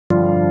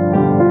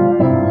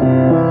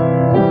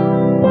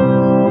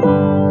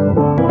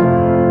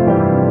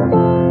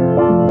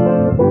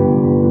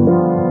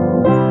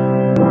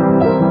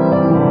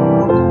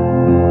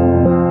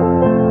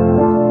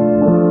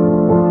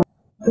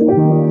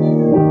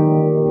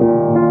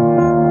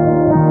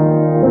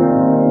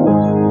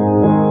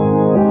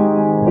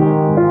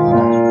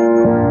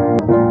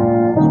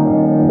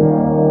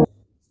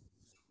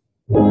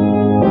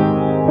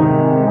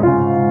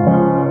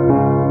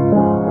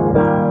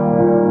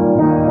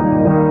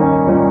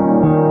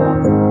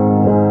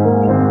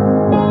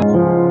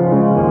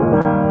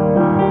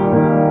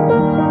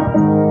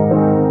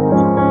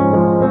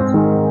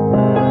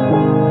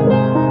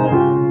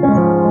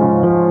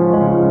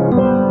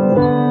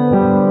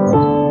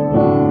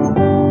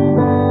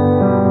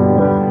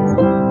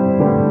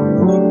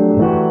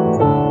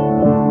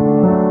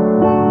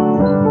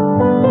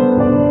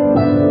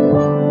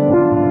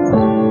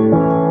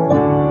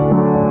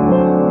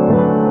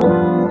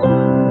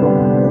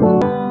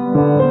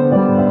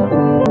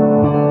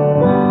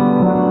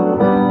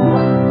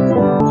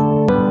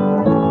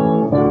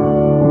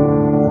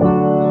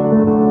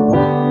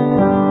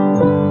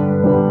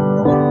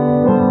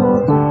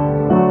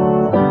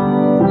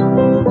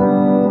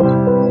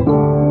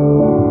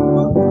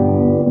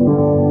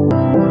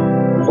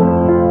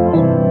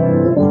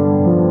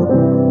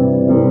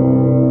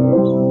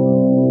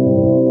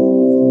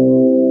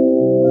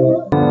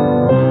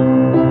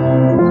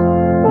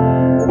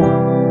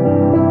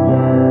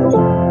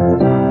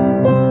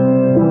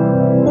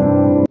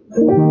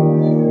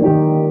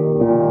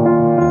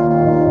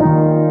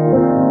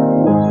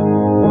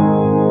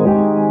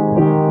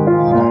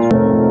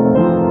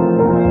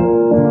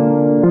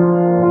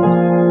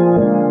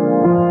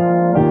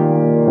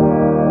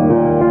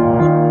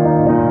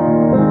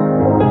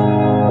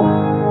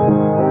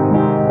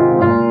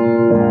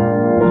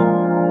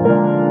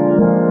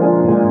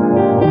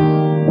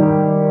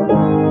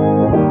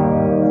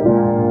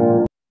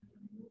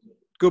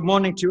Good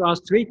morning to our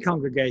three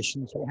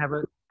congregations. We have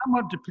a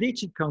somewhat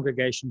depleted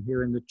congregation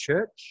here in the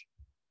church.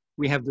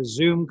 We have the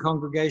Zoom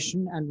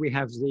congregation and we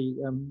have the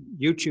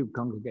YouTube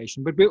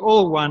congregation, but we're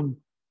all one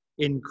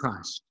in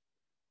Christ.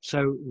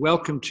 So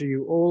welcome to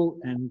you all,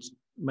 and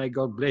may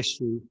God bless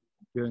you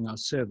during our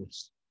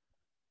service.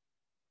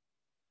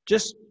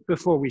 Just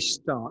before we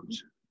start,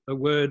 a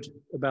word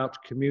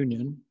about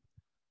communion.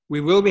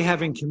 We will be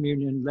having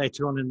communion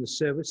later on in the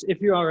service.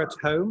 If you are at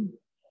home,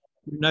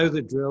 you know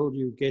the drill.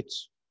 You get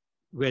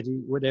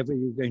ready whatever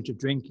you're going to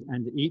drink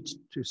and eat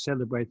to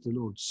celebrate the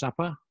Lord's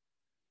Supper.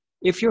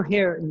 If you're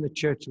here in the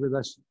church with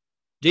us,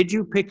 did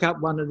you pick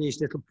up one of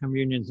these little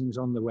communion things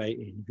on the way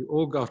in? You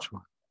all got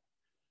one.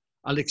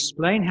 I'll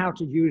explain how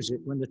to use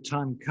it when the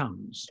time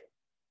comes.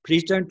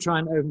 Please don't try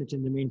and open it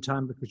in the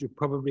meantime, because you'll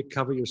probably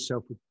cover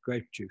yourself with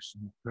grape juice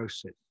in the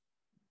process.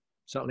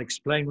 So I'll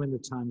explain when the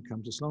time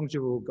comes, as long as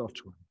you've all got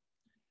one.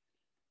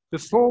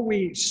 Before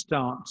we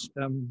start,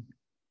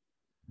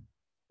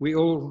 we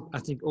all, I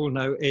think, all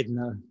know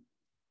Edna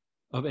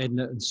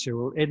and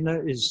Cyril. Edna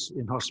is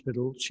in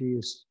hospital. She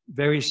is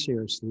very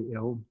seriously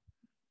ill.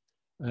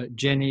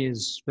 Jenny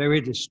is very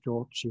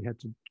distraught. She had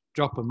to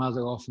drop her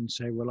mother off and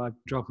say, well, I've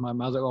dropped my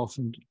mother off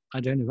and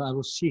I don't know if I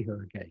will see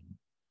her again.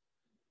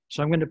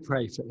 So I'm going to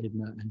pray for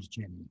Edna and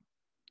Jenny.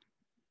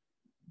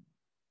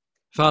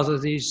 Father,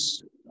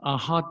 these are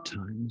hard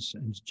times,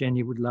 and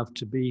Jenny would love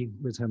to be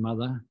with her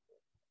mother.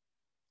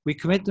 We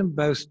commit them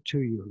both to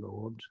you,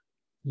 Lord,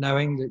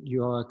 knowing that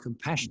you are a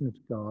compassionate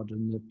God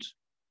and that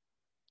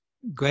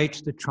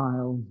great the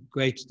trial,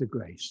 great the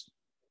grace.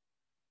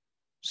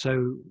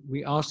 So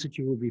we ask that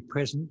you will be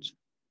present.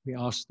 We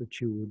ask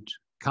that you would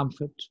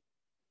comfort,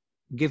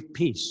 give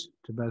peace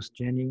to both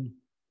Jenny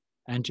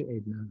and to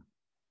Edna.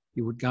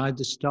 You would guide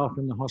the staff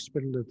in the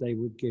hospital, that they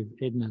would give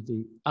Edna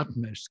the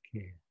utmost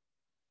care.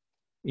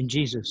 In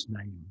Jesus'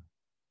 name,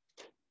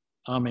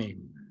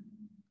 amen.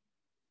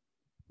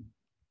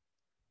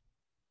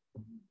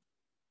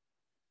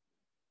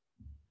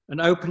 An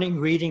opening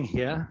reading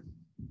here.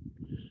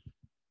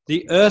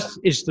 The earth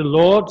is the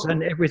Lord's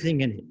and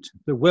everything in it,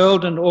 the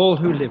world and all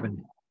who live in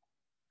it.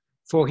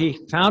 For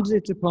he founded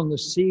it upon the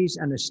seas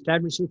and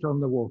established it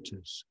on the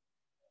waters.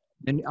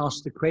 Then he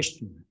asked the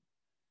question,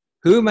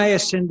 who may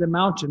ascend the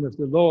mountain of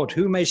the Lord?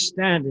 Who may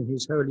stand in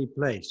his holy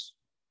place?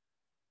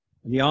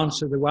 And he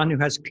answered, the one who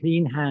has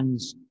clean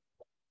hands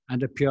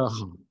and a pure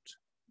heart.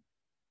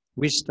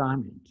 We're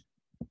stymied.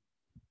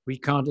 We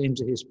can't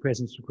enter his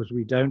presence because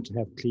we don't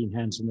have clean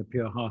hands and a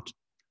pure heart.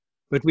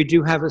 But we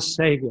do have a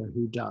Savior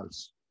who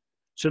does.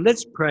 So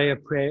let's pray a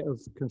prayer of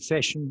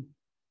confession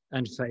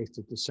and faith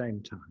at the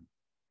same time.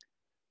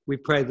 We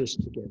pray this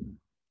together.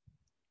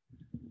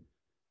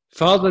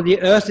 Father,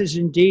 the earth is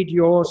indeed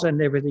yours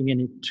and everything in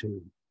it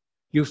too.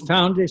 You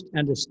founded it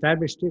and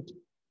established it.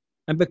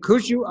 And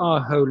because you are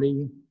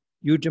holy,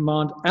 you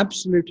demand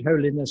absolute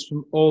holiness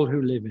from all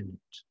who live in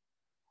it.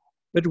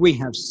 But we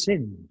have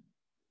sinned.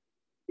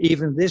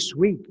 Even this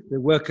week, the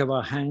work of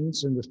our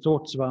hands and the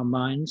thoughts of our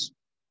minds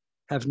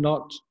have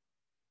not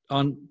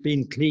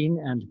been clean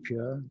and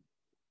pure.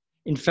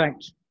 In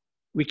fact,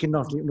 we're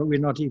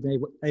not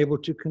even able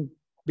to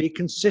be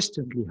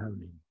consistently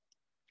holy.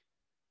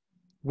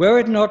 Were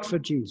it not for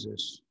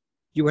Jesus,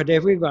 you had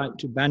every right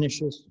to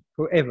banish us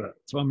forever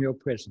from your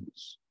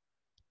presence.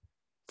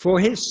 For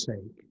his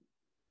sake,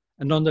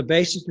 and on the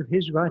basis of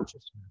his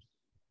righteousness,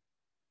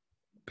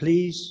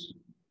 please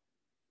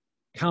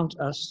count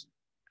us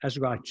as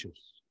righteous.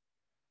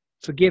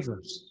 Forgive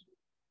us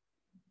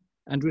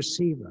and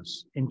receive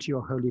us into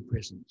your holy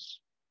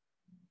presence.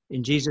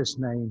 In Jesus'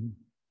 name,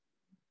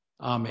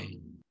 amen.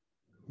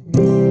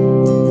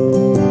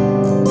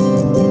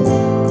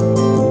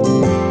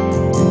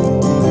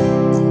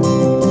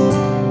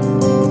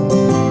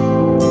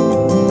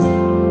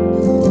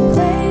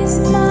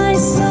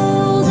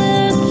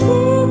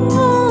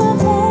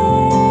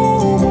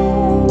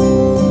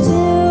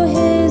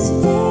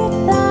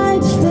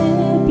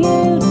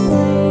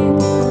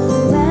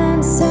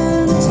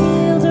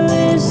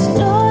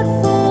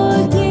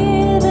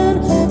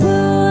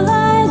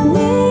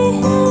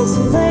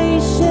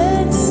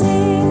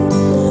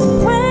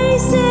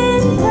 Praise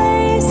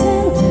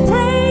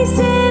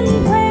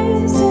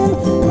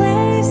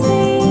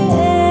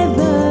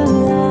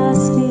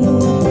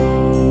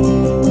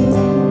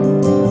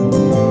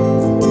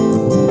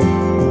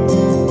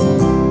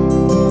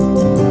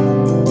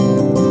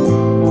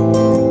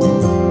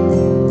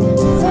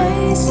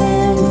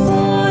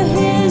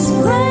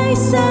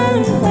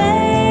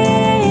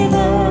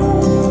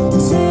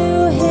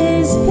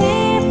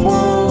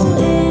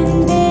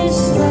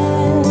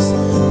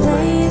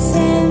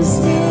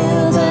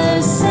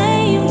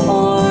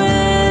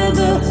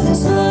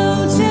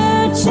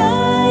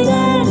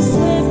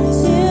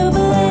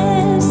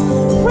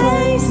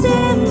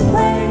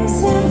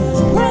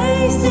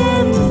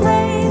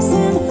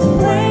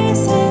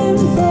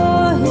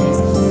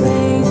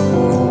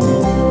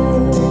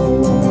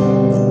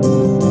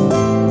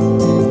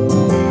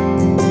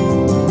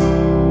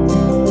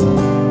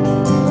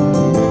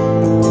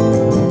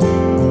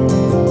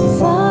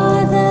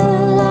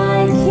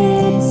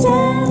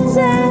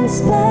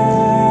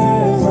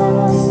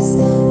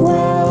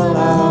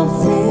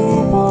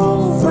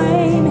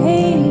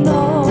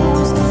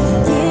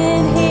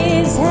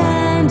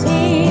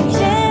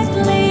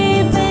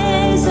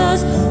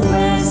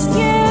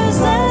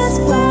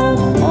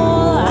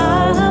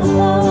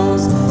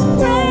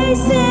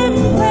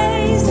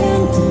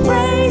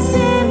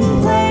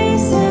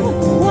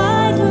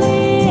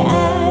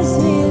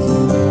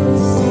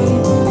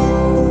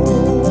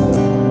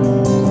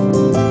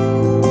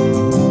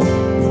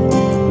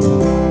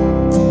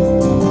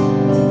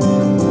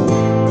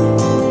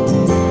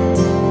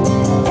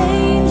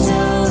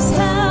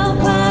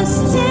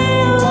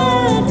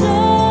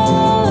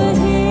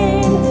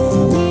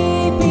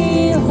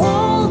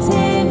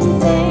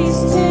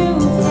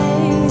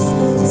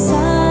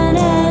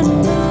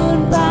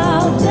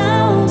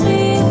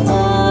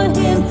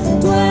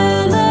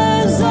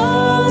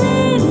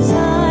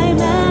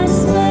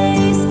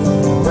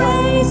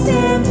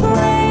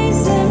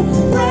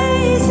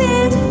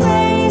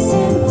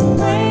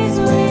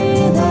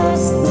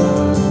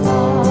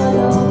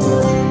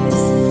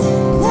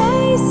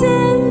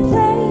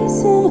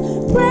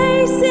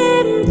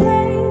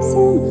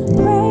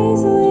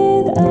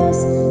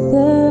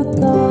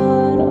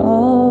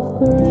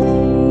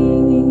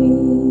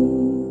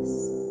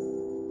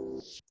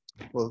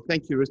Well,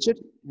 thank you, Richard.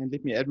 And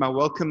let me add my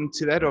welcome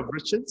to that of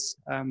Richard's.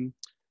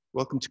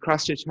 Welcome to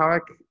Christchurch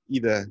Howick,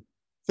 either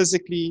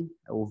physically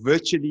or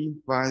virtually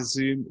via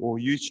Zoom or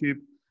YouTube.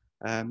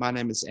 My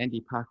name is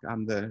Andy Pike.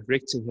 I'm the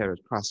rector here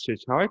at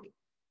Christchurch Howick.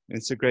 And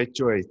it's a great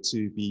joy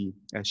to be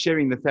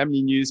sharing the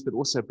family news, but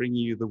also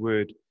bringing you the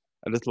word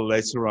a little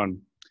later on.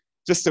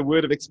 Just a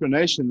word of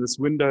explanation, this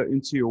window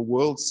into your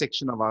world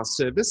section of our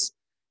service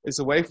is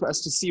a way for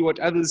us to see what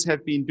others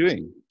have been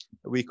doing.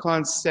 We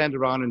can't stand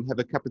around and have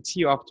a cup of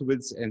tea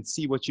afterwards and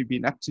see what you've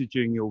been up to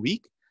during your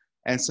week.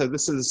 And so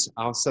this is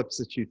our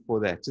substitute for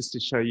that, just to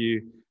show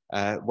you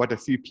what a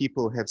few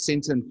people have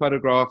sent in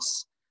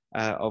photographs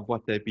of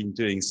what they've been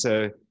doing.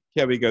 So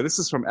here we go. This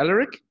is from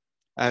Alaric.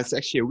 It's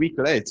actually a week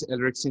late.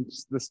 Alaric sent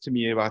this to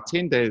me about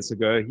 10 days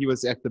ago. He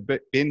was at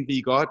the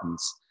Benvie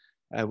Gardens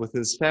with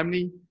his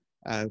family.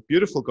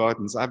 Beautiful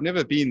gardens. I've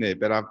never been there,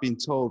 but I've been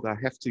told I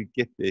have to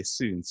get there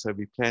soon. So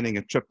we're planning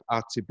a trip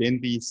out to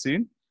Benvie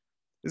soon.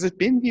 Is it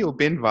Benvie or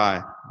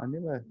Benvi?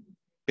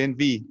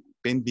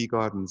 Benvie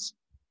Gardens.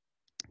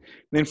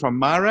 Then from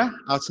Myra,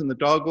 out in the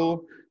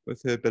Dargle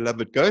with her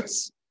beloved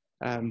goats.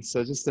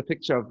 So just a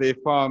picture of their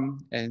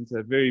farm and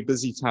a very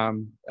busy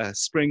time,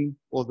 spring,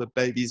 all the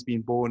babies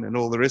being born and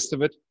all the rest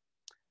of it.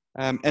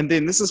 And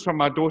then this is from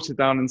my daughter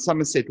down in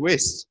Somerset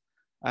West.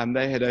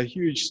 They had a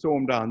huge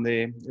storm down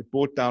there. It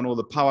brought down all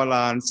the power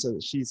lines. So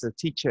she's a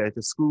teacher at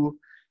a school,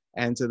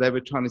 and they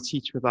were trying to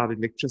teach without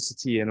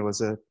electricity, and it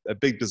was a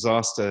big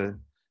disaster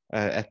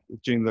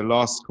during the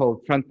last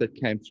cold front that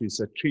came through.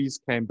 So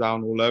trees came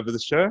down all over the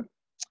show.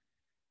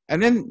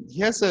 And then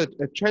here's a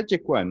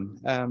tragic one.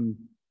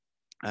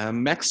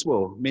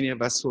 Maxwell, many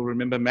of us will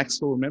remember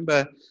Maxwell.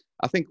 Remember,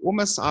 I think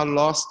almost our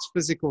last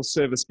physical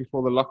service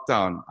before the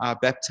lockdown, I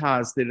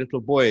baptized their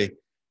little boy,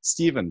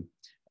 Stephen.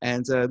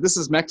 And this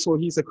is Maxwell.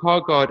 He's a car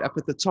guard up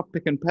at the top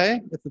Pick and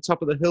Pay, at the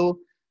top of the hill.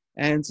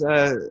 And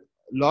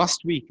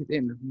last week,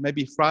 then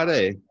maybe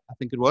Friday, I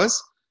think it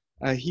was,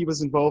 he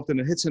was involved in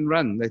a hit and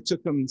run. They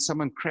took him,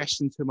 someone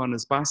crashed into him on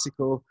his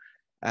bicycle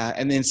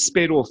and then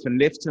sped off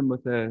and left him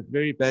with a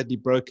very badly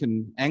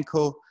broken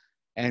ankle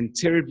and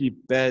terribly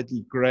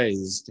badly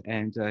grazed.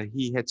 And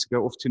he had to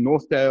go off to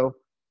Northdale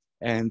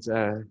and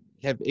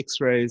have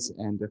x-rays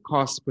and a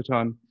cast put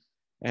on.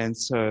 And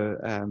so,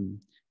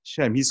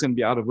 shame, he's going to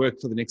be out of work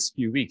for the next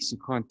few weeks. You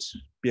can't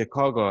be a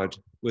car guard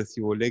with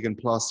your leg and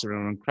plaster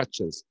and on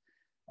crutches.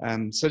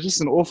 So just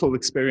an awful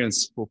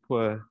experience for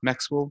poor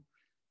Maxwell.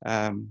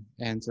 Yeah,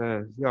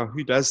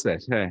 who does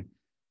that? Hey,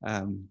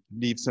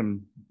 leaves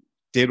him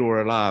dead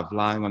or alive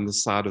lying on the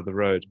side of the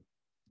road.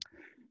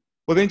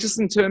 Well, then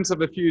just in terms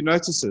of a few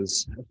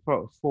notices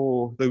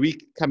for the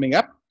week coming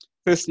up.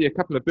 Firstly, a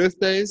couple of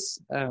birthdays.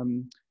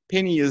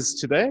 Penny is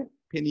today,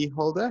 Penny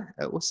Holder,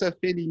 also a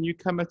fairly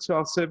newcomer to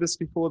our service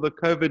before the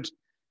COVID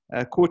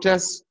caught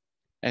us,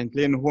 and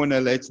Glenn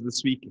Horner later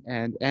this week,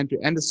 and Andrew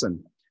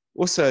Anderson,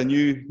 also a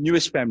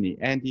newish family,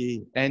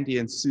 Andy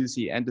and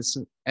Susie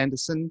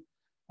Anderson,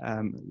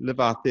 live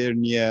out there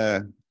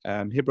near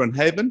Hebron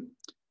Haven,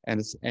 and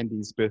it's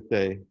Andy's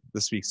birthday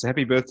this week. So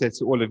happy birthday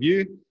to all of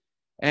you.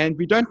 And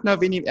we don't know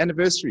of any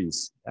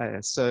anniversaries.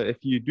 So if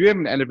you do have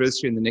an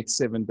anniversary in the next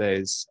 7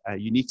 days,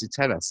 you need to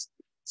tell us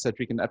so that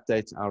we can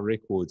update our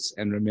records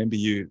and remember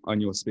you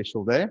on your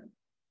special day.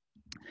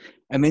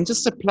 And then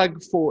just a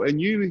plug for a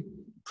new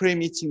prayer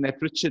meeting that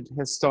Richard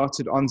has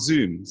started on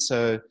Zoom.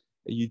 So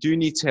you do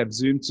need to have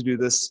Zoom to do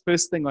this.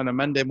 First thing on a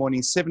Monday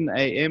morning, 7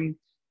 a.m.,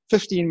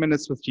 15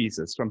 minutes with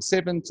Jesus, from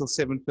 7 till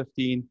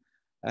 7:15.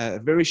 A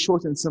very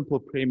short and simple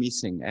prayer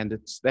meeting. And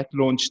that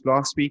launched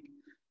last week.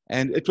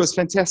 And it was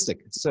fantastic.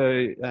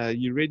 So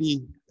you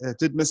really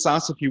did miss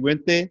out if you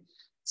weren't there.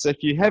 So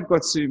if you have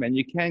got Zoom and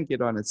you can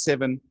get on at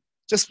 7,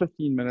 just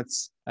 15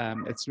 minutes.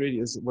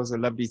 It was a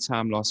lovely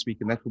time last week,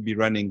 and that will be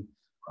running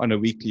on a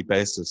weekly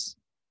basis.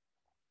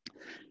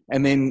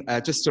 And then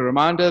just a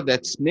reminder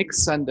that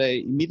next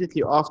Sunday,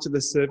 immediately after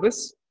the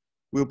service,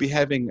 we'll be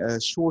having a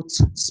short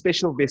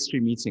special vestry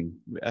meeting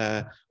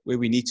where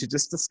we need to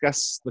just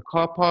discuss the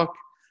car park.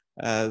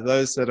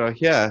 Those that are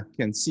here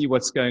can see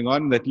what's going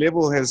on. That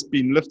level has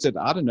been lifted,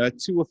 I don't know,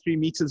 2 or 3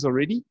 meters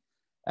already.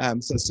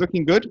 So it's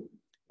looking good.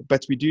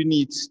 But we do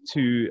need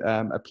to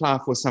apply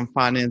for some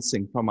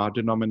financing from our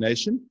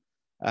denomination.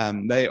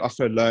 They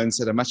offer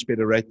loans at a much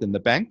better rate than the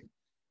bank.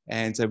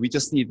 And we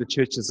just need the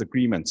church's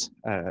agreement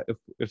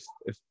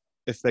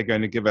if they're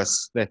going to give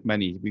us that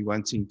money. We're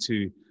wanting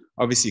to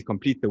obviously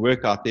complete the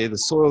work out there. The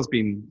soil's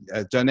been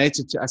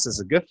donated to us as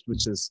a gift,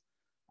 which is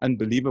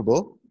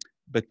unbelievable.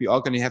 But we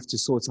are going to have to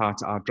sort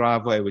out our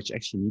driveway, which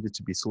actually needed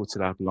to be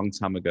sorted out a long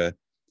time ago,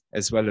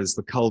 as well as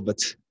the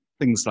culvert,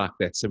 things like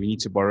that. So we need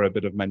to borrow a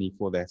bit of money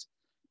for that.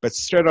 But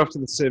straight after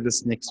the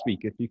service next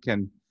week, if you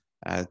can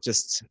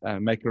just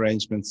make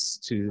arrangements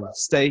to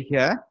stay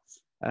here,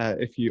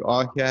 if you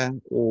are here,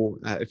 or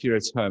if you're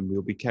at home,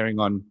 we'll be carrying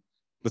on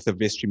with the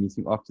vestry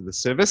meeting after the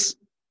service.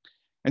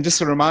 And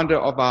just a reminder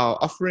of our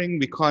offering,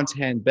 we can't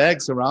hand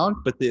bags around,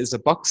 but there is a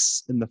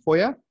box in the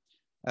foyer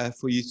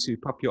for you to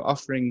pop your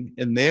offering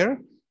in there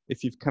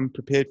if you've come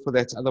prepared for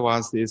that.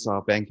 Otherwise, there's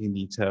our banking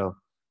detail,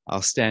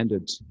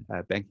 standard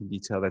banking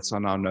detail that's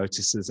on our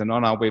notices and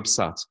on our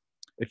website,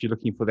 if you're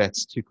looking for that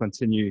to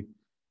continue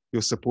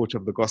your support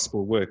of the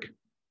gospel work.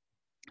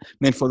 And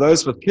then for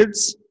those with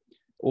kids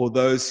or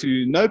those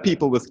who know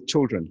people with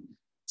children,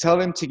 tell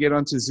them to get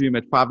onto Zoom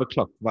at 5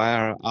 o'clock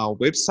via our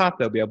website.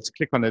 They'll be able to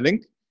click on a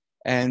link.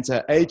 And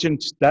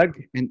Agent Doug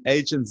and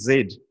Agent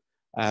Zed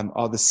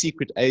are the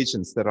secret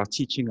agents that are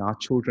teaching our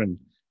children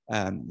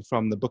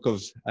from the book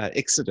of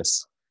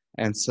Exodus.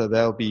 And so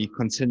they'll be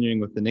continuing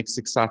with the next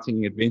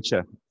exciting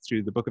adventure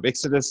through the book of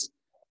Exodus.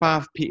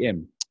 5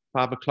 p.m.,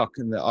 5 o'clock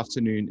in the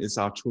afternoon is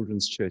our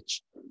children's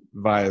church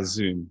via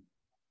Zoom.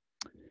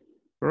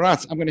 All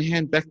right, I'm going to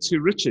hand back to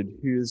Richard,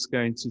 who is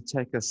going to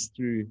take us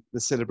through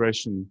the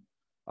celebration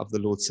of the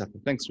Lord's Supper.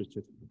 Thanks,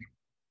 Richard.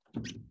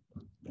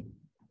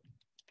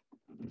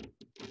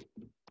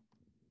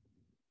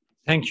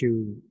 Thank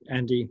you,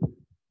 Andy.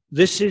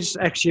 This is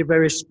actually a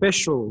very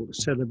special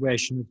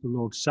celebration of the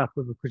Lord's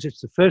Supper because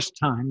it's the first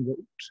time that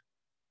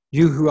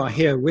you who are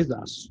here with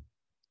us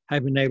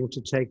have been able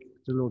to take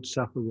the Lord's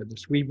Supper with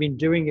us. We've been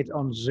doing it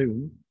on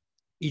Zoom,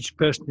 each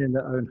person in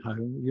their own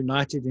home,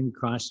 united in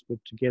Christ, but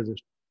together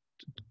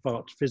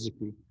apart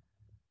physically.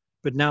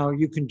 But now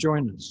you can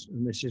join us,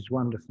 and this is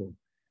wonderful.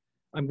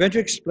 I'm going to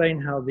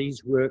explain how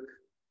these work.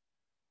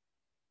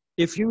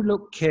 If you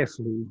look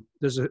carefully,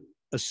 there's a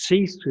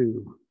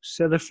see-through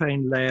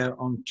cellophane layer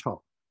on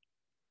top.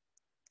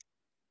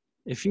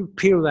 If you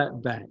peel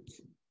that back,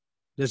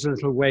 there's a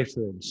little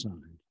wafer inside.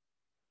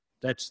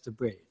 That's the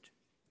bread.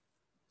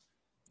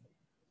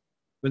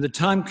 When the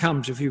time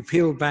comes, if you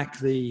peel back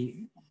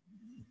the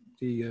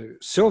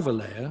silver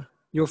layer,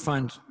 you'll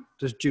find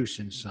there's juice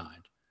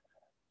inside.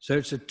 So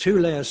it's a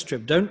two-layer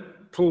strip. Don't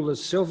pull the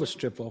silver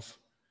strip off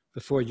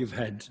before you've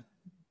had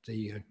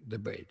the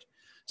bread.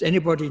 Does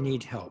anybody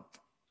need help?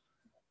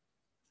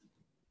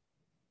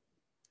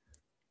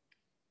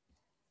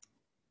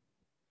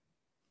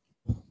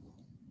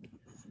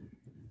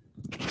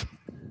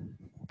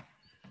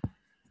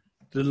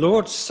 The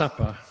Lord's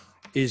Supper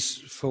is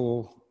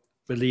for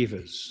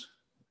believers.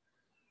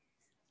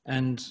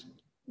 And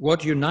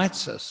what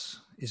unites us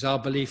is our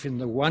belief in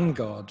the one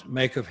God,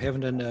 maker of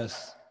heaven and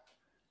earth,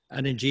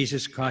 and in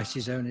Jesus Christ,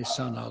 his only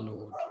Son, our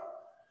Lord.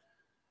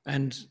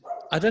 And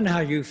I don't know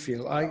how you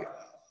feel. I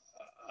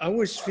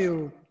always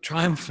feel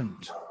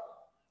triumphant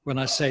when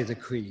I say the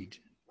creed,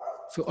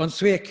 on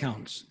three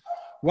accounts.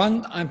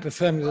 One, I'm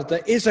affirming that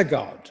there is a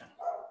God.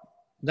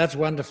 That's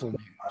wonderful news.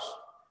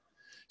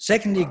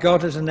 Secondly,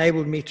 God has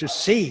enabled me to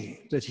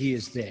see that he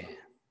is there,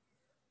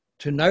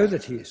 to know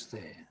that he is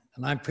there.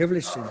 And I'm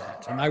privileged in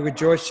that, and I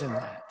rejoice in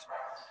that.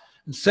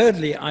 And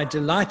thirdly, I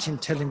delight in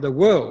telling the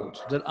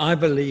world that I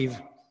believe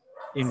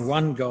in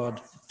one God,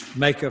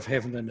 maker of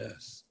heaven and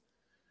earth.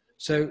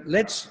 So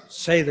let's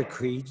say the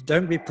creed.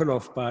 Don't be put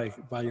off by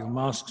your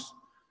masks.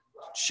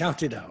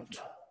 Shout it out.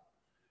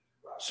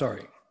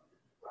 Sorry.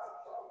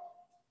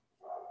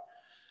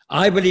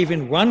 I believe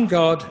in one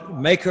God,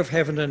 maker of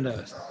heaven and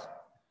earth.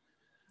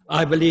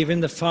 I believe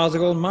in the Father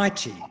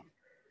Almighty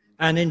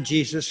and in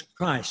Jesus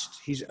Christ,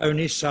 his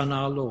only Son,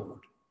 our Lord,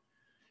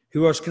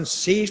 who was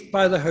conceived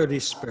by the Holy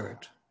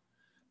Spirit,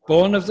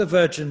 born of the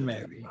Virgin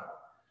Mary,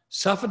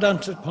 suffered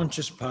under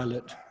Pontius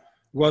Pilate,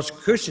 was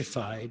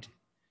crucified,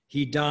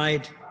 he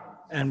died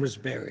and was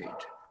buried.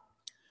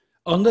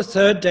 On the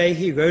third day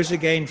he rose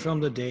again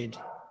from the dead.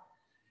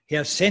 He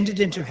ascended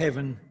into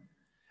heaven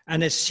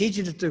and is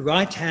seated at the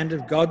right hand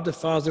of God the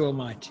Father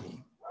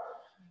Almighty.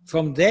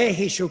 From there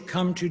he shall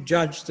come to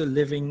judge the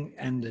living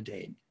and the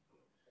dead.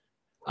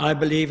 I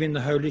believe in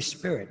the Holy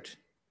Spirit,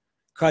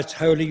 Christ's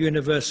holy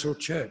universal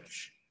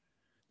church,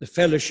 the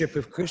fellowship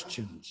of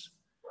Christians,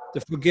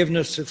 the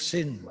forgiveness of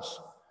sins,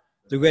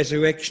 the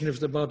resurrection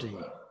of the body,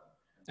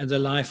 and the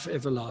life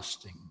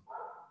everlasting.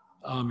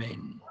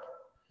 Amen.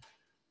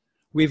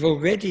 We've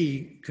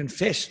already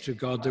confessed to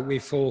God that we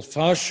fall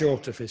far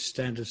short of his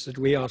standards, that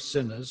we are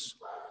sinners.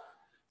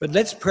 But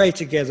let's pray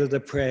together the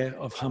prayer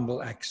of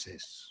humble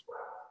access.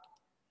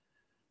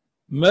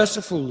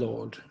 Merciful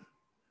Lord,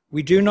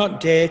 we do not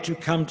dare to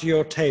come to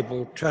your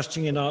table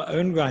trusting in our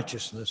own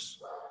righteousness,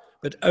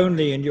 but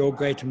only in your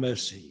great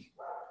mercy.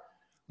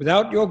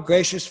 Without your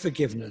gracious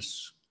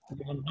forgiveness, we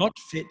are not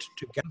fit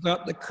to gather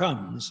up the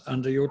crumbs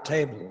under your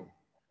table.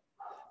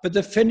 But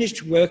the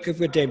finished work of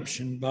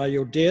redemption by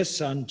your dear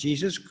Son,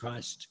 Jesus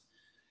Christ,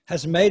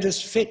 has made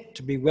us fit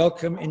to be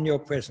welcome in your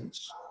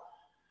presence.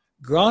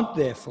 Grant,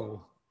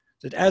 therefore,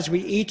 that as we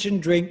eat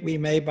and drink, we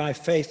may by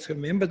faith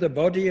remember the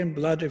body and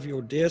blood of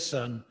your dear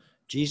Son,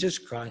 Jesus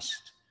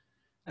Christ,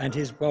 and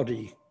his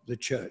body, the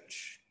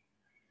church.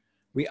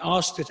 We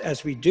ask that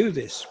as we do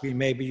this, we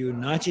may be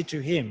united to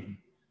him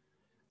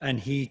and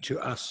he to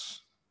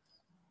us.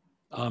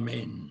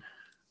 Amen.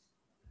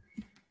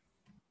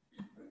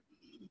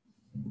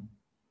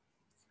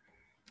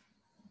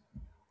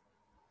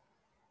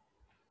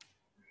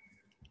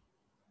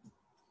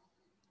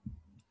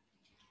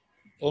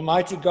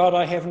 Almighty God,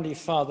 our Heavenly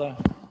Father,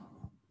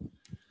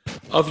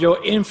 of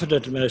your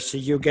infinite mercy,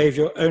 you gave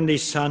your only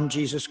Son,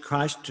 Jesus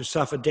Christ, to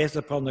suffer death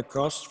upon the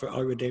cross for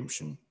our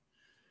redemption,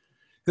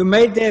 who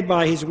made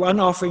thereby his one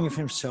offering of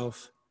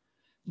himself,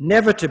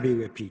 never to be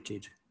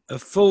repeated, a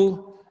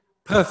full,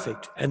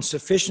 perfect, and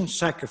sufficient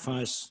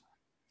sacrifice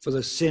for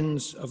the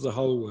sins of the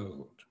whole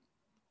world.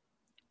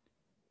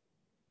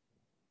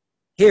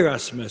 Hear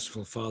us,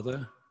 merciful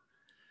Father,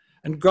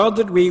 and grant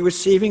that we,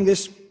 receiving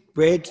this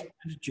bread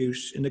and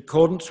juice in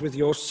accordance with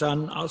your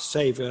Son, our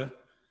Saviour,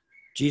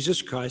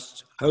 Jesus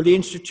Christ, holy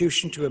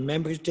institution to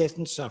remember his death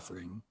and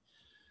suffering,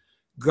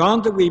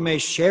 grant that we may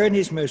share in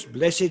his most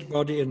blessed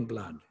body and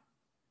blood,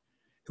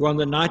 who on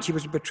the night he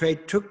was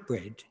betrayed took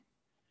bread,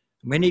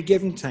 and when he had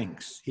given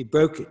thanks, he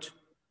broke it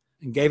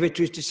and gave it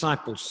to his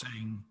disciples,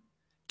 saying,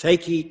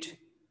 "Take, eat,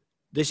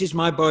 this is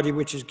my body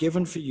which is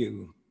given for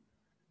you.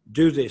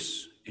 Do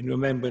this in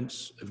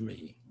remembrance of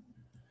me."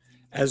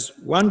 As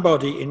one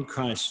body in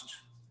Christ,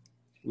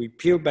 we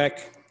peel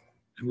back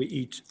and we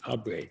eat our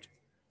bread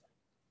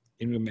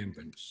in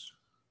remembrance.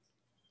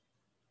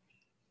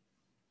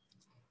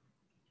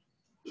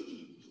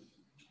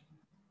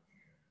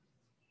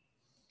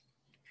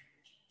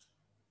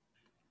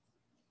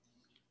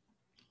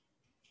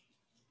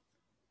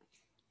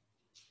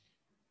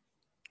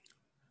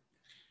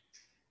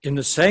 In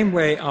the same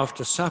way,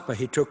 after supper,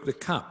 he took the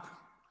cup,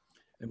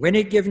 and when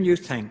he had given you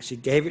thanks, he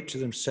gave it to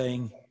them,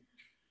 saying,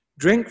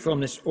 "Drink from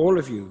this, all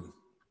of you,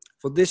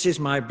 for this is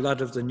my blood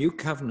of the new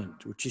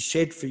covenant, which is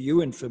shed for you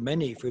and for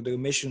many for the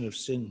remission of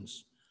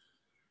sins.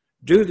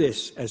 Do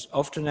this as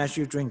often as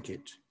you drink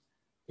it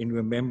in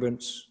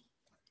remembrance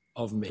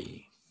of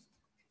me."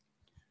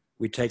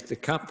 We take the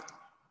cup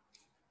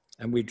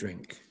and we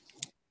drink.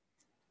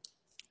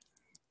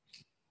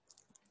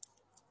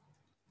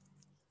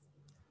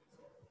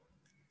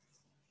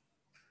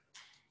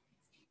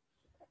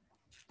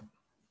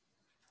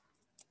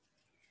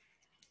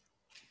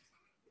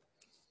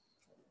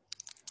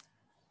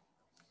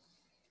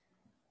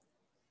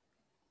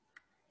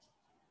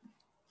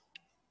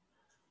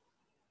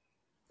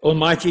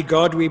 Almighty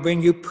God, we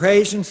bring you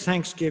praise and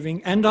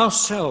thanksgiving and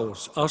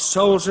ourselves, our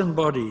souls and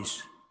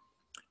bodies,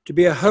 to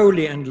be a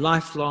holy and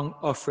lifelong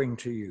offering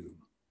to you.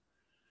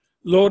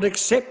 Lord,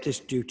 accept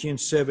this duty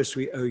and service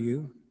we owe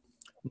you,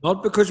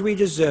 not because we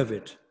deserve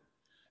it,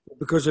 but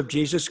because of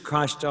Jesus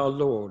Christ our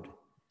Lord,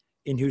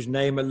 in whose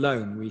name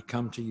alone we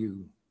come to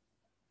you.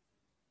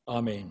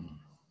 Amen.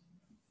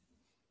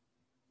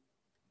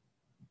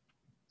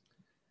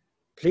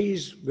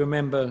 Please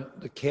remember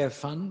the Care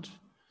Fund.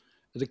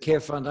 The Care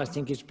Fund, I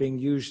think, is being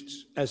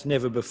used as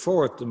never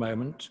before at the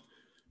moment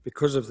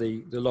because of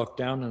the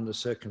lockdown and the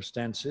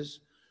circumstances.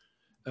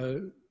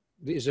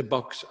 There's a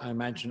box, I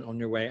imagine, on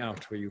your way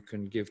out where you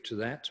can give to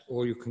that,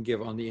 or you can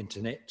give on the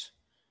internet.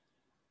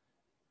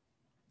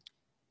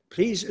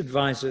 Please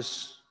advise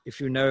us if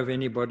you know of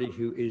anybody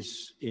who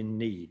is in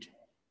need.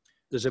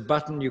 There's a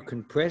button you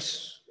can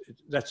press.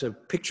 That's a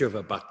picture of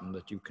a button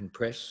that you can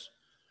press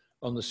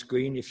on the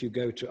screen if you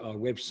go to our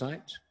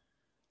website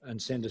and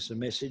send us a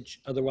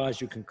message. Otherwise,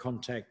 you can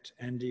contact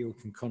Andy or you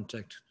can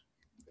contact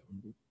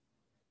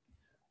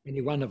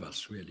any one of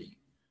us, really.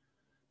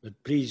 But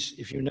please,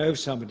 if you know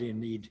somebody in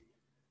need,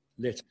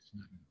 let us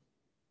know.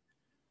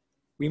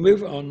 We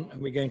move on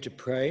and we're going to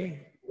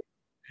pray,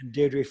 and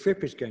Deirdre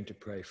Fripp is going to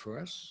pray for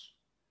us.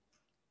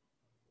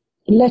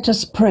 Let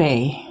us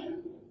pray.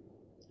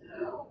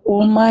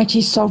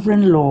 Almighty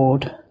Sovereign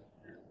Lord,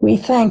 we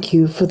thank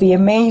you for the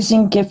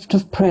amazing gift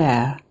of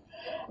prayer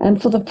and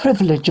for the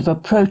privilege of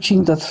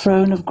approaching the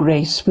throne of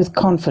grace with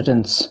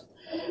confidence,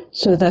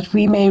 so that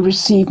we may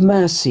receive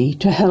mercy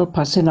to help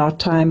us in our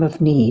time of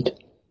need.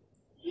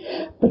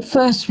 But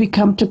first we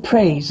come to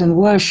praise and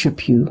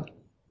worship you.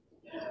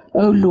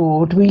 O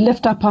Lord, we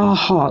lift up our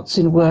hearts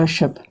in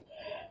worship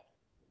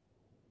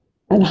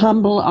and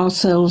humble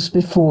ourselves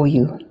before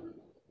you.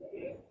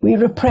 We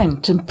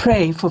repent and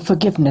pray for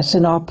forgiveness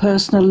in our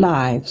personal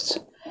lives,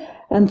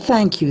 and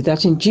thank you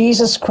that in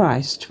Jesus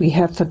Christ we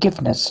have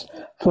forgiveness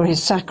for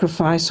his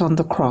sacrifice on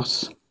the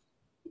cross.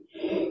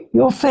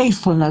 Your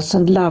faithfulness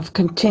and love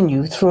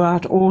continue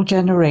throughout all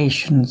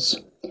generations.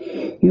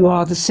 You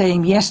are the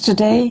same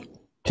yesterday,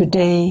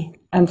 today,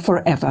 and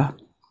forever.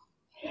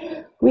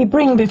 We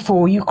bring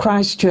before you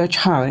Christ Church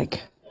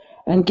Howick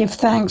and give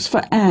thanks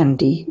for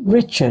Andy,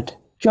 Richard,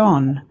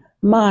 John,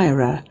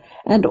 Myra,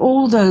 and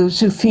all those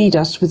who feed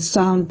us with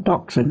sound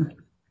doctrine.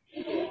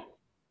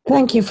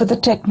 Thank you for the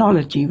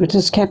technology which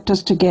has kept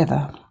us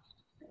together.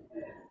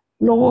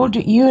 Lord,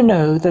 you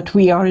know that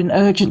we are in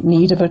urgent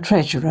need of a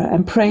treasurer,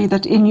 and pray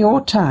that in your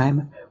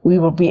time we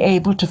will be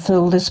able to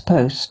fill this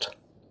post.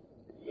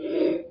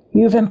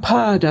 You've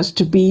empowered us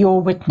to be your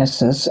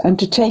witnesses and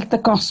to take the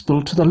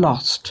gospel to the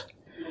lost,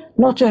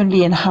 not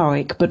only in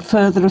Howick but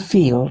further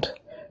afield,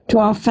 to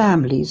our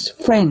families,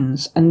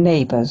 friends and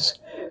neighbours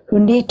who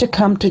need to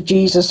come to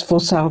Jesus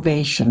for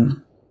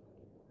salvation.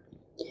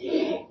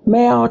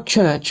 May our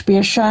church be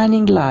a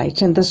shining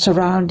light in the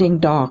surrounding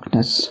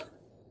darkness.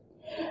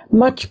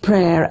 Much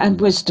prayer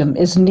and wisdom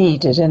is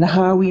needed in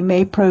how we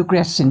may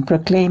progress in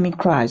proclaiming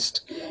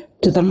Christ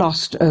to the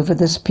lost over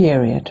this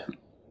period.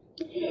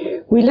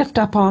 We lift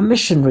up our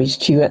missionaries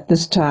to you at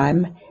this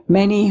time,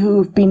 many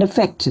who have been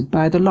affected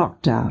by the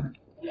lockdown,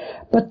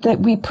 but that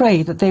we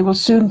pray that they will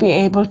soon be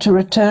able to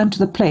return to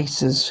the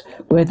places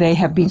where they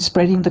have been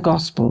spreading the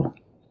gospel.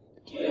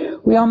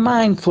 We are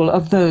mindful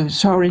of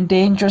those who are in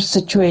dangerous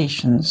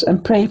situations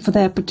and pray for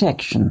their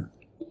protection.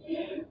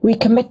 We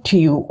commit to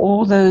you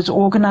all those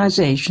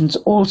organizations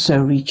also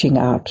reaching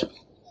out.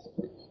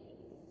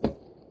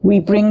 We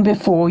bring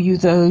before you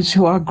those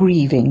who are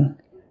grieving,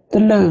 the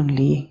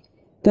lonely,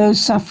 those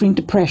suffering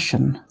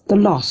depression, the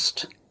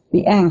lost,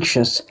 the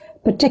anxious,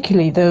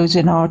 particularly those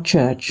in our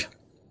church.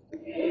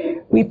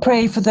 We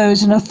pray for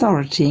those in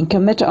authority and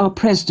commit our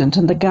President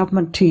and the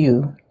government to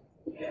you.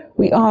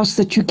 We ask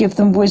that you give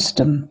them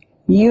wisdom,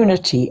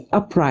 unity,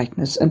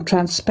 uprightness, and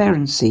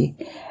transparency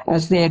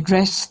as they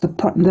address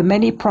the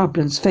many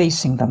problems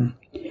facing them: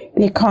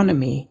 the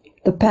economy,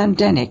 the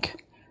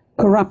pandemic,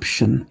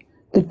 corruption,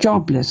 the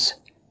jobless,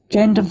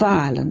 gender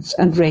violence,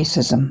 and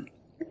racism.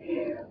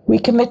 We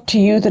commit to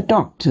you the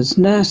doctors,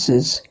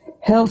 nurses,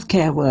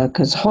 healthcare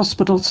workers,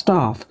 hospital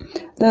staff,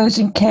 those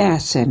in care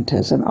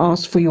centres, and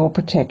ask for your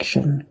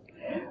protection.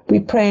 We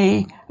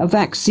pray a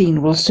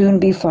vaccine will soon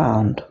be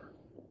found.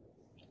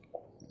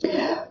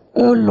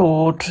 O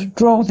Lord,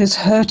 draw this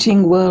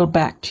hurting world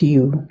back to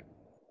you.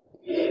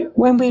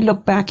 When we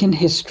look back in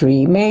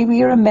history, may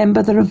we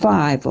remember the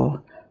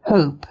revival,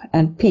 hope,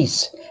 and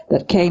peace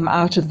that came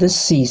out of this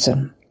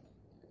season.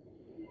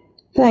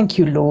 Thank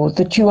you, Lord,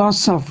 that you are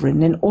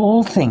sovereign in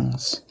all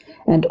things,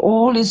 and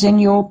all is in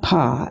your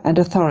power and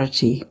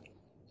authority.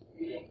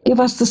 Give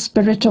us the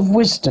spirit of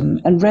wisdom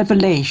and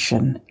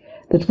revelation,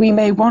 that we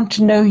may want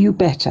to know you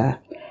better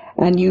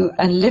and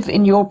live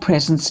in your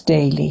presence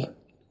daily.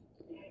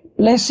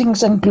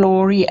 Blessings and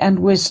glory and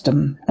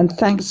wisdom and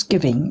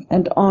thanksgiving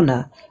and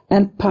honor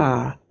and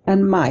power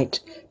and might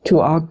to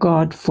our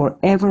God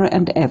forever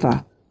and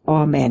ever.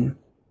 Amen.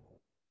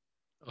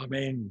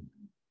 Amen.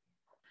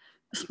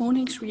 This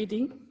morning's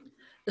reading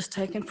is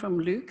taken from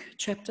Luke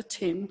chapter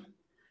 10,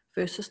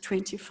 verses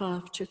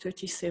 25 to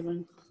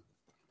 37.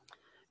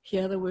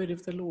 Hear the word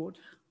of the Lord.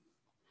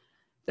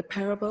 The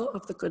parable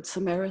of the Good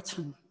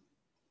Samaritan.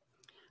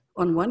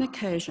 On one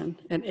occasion,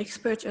 an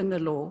expert in the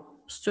law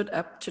stood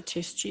up to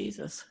test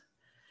Jesus.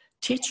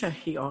 "Teacher,"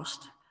 he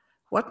asked,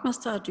 "what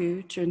must I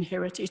do to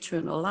inherit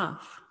eternal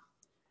life?"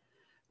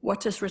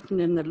 "What is written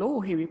in the law?"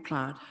 he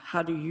replied.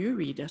 "How do you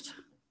read it?"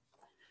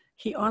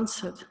 He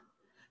answered,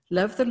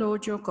 "Love the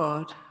Lord your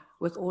God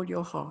with all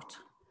your heart,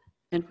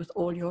 and with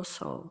all your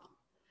soul,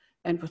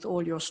 and with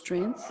all your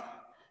strength,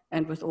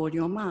 and with all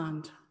your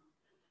mind,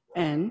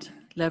 and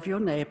love your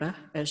neighbor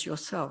as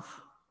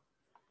yourself."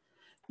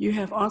 "You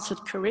have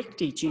answered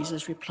correctly,"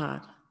 Jesus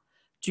replied.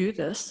 "Do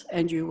this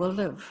and you will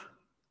live."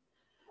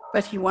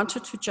 But he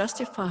wanted to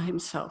justify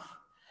himself,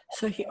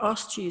 so he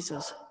asked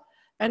Jesus,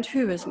 "And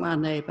who is my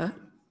neighbor?"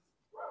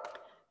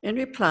 In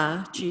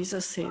reply,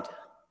 Jesus said,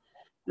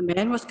 "The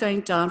man was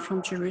going down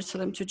from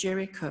Jerusalem to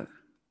Jericho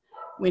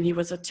when he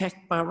was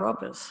attacked by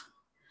robbers.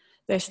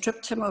 They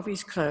stripped him of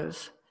his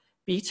clothes,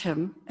 beat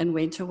him, and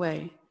went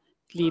away,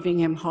 leaving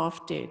him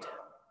half dead.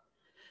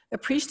 A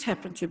priest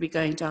happened to be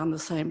going down the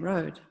same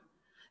road,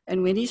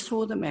 and when he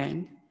saw the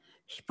man,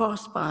 he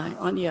passed by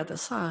on the other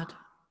side.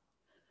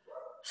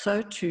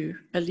 So too,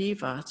 a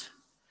Levite,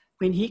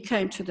 when he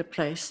came to the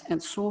place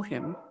and saw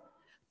him,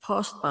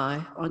 passed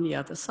by on the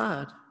other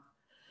side.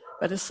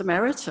 But a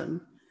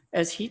Samaritan,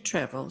 as he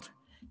traveled,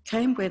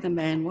 came where the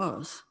man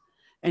was,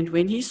 and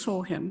when he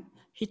saw him,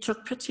 he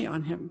took pity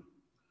on him.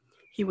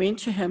 He went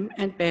to him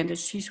and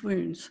bandaged his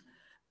wounds,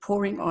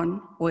 pouring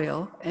on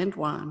oil and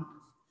wine.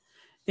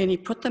 Then he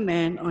put the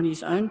man on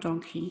his own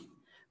donkey,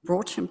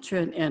 brought him to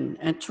an inn,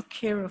 and took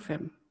care of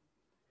him.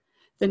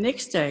 The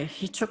next day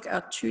he took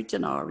out 2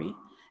 denarii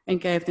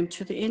and gave them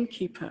to the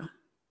innkeeper.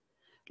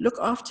 'Look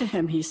after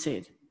him,' he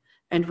said,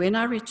 'and when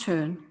I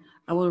return,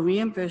 I will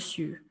reimburse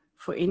you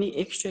for any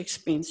extra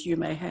expense you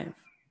may have.'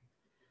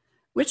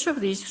 Which of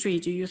these 3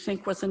 do you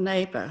think was a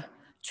neighbor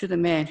to the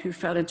man who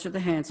fell into the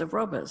hands of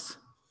robbers?"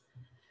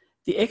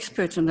 The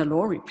expert in the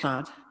law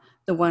replied,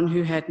 "The one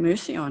who had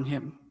mercy on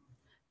him."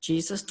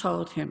 Jesus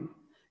told him,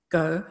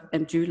 "Go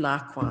and do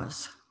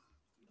likewise."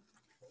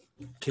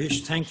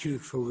 Tish, thank you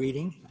for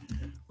reading.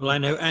 Well, I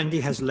know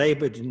Andy has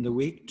labored in the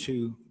week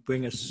to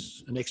bring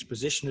us an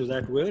exposition of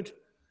that word.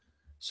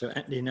 So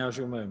Andy, now's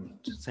your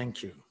moment.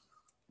 Thank you.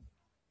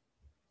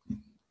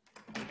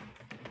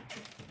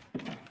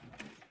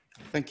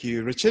 Thank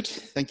you, Richard.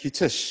 Thank you,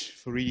 Tish,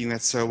 for reading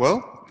that so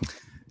well.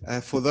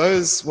 For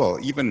those, well,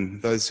 even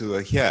those who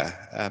are here,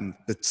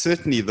 but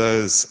certainly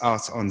those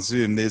out on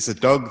Zoom, there's a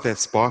dog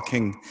that's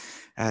barking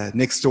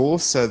next door,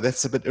 so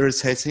that's a bit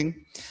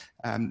irritating.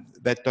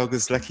 That dog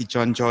is lucky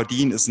John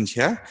Jardine isn't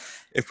here,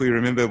 if we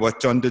remember what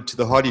John did to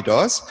the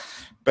Hardy-Dars.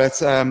 But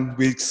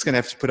we're just going to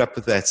have to put up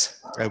with that.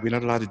 We're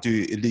not allowed to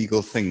do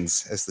illegal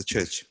things as the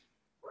church.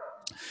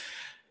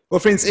 Well,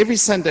 friends, every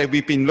Sunday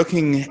we've been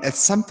looking at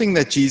something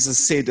that Jesus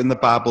said in the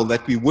Bible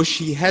that we wish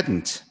he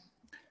hadn't.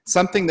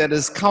 Something that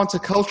is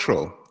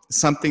countercultural,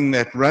 something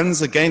that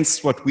runs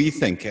against what we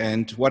think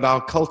and what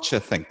our culture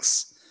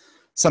thinks.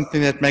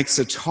 Something that makes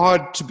it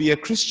hard to be a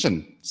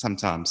Christian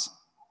sometimes.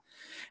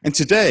 And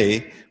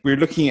today, we're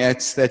looking at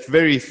that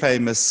very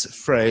famous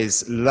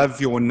phrase, love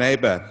your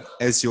neighbor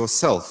as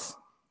yourself,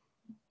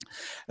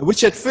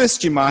 which at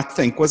first you might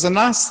think was a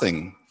nice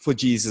thing for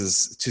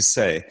Jesus to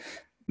say.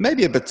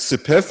 Maybe a bit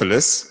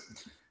superfluous,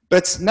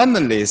 but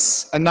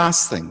nonetheless a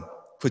nice thing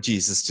for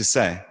Jesus to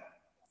say.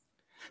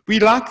 We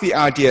like the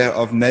idea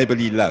of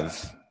neighborly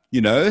love,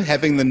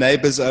 having the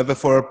neighbors over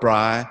for a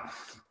braai,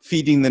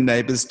 feeding the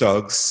neighbors'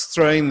 dogs,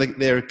 throwing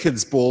their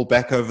kids' ball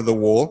back over the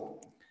wall.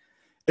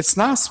 It's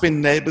nice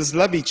when neighbors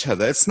love each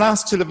other. It's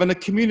nice to live in a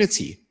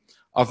community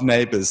of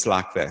neighbors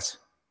like that.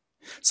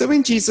 So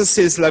when Jesus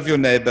says, love your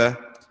neighbor,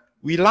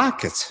 we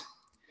like it.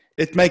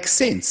 It makes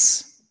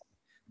sense.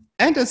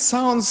 And it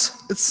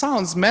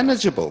sounds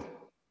manageable.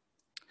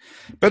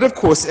 But of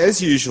course,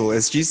 as usual,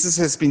 as Jesus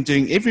has been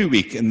doing every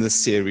week in this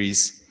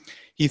series,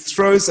 he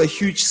throws a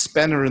huge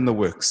spanner in the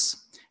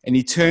works and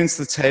he turns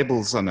the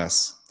tables on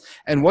us.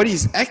 And what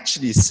he's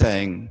actually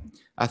saying,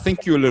 I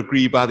think you'll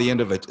agree by the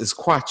end of it, is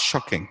quite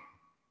shocking.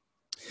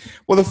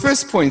 Well, the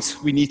first point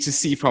we need to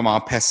see from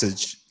our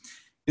passage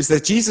is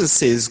that Jesus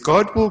says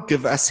God will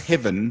give us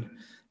heaven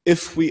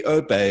if we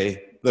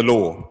obey the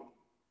law.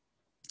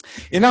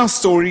 In our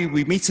story,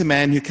 we meet a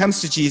man who comes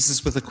to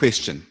Jesus with a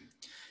question.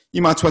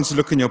 You might want to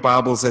look in your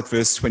Bibles at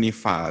verse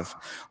 25.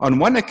 On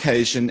one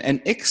occasion,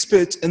 an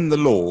expert in the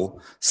law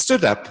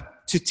stood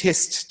up to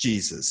test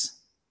Jesus.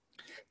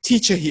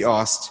 Teacher, he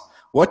asked,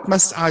 what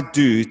must I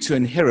do to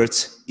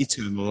inherit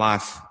eternal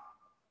life?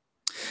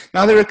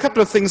 Now, there are a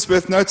couple of things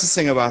worth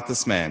noticing about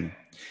this man.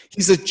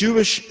 He's a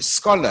Jewish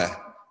scholar,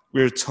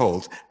 we're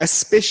told, a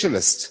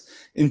specialist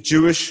in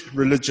Jewish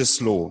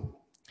religious law.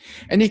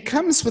 And he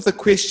comes with a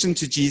question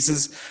to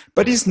Jesus,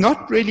 but he's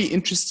not really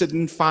interested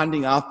in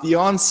finding out the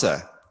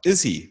answer,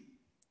 is he?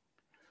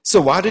 So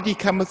why did he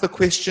come with a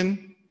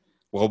question?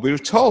 Well, we're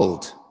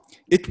told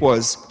it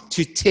was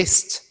to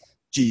test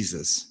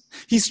Jesus.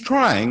 He's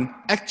trying,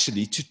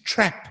 actually, to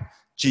trap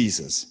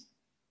Jesus.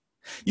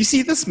 You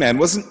see, this man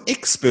was an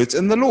expert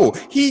in the law.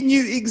 He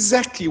knew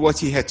exactly what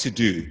he had to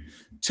do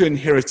to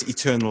inherit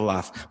eternal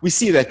life. We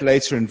see that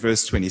later in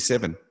verse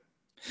 27.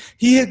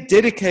 He had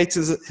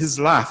dedicated his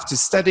life to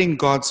studying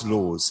God's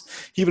laws.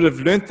 He would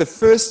have learnt the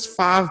first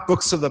 5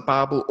 books of the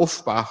Bible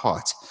off by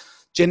heart: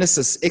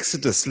 Genesis,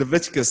 Exodus,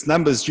 Leviticus,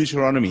 Numbers,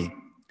 Deuteronomy.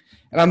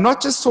 And I'm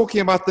not just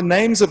talking about the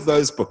names of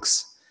those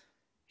books.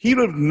 He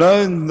would have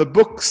known the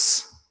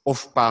books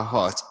off by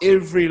heart,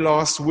 every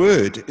last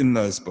word in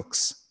those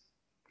books.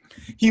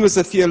 He was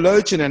a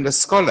theologian and a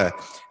scholar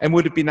and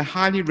would have been a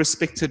highly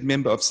respected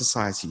member of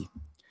society.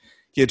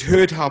 He had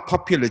heard how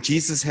popular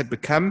Jesus had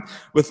become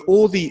with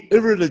all the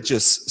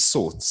irreligious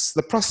sorts,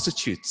 the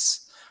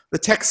prostitutes, the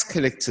tax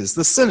collectors,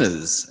 the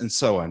sinners, and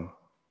so on.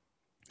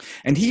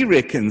 And he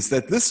reckons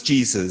that this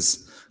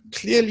Jesus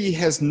clearly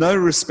has no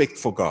respect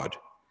for God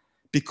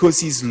because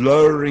he's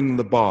lowering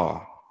the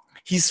bar.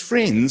 He's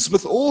friends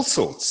with all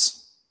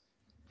sorts.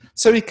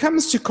 So he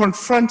comes to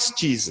confront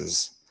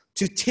Jesus,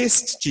 to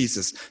test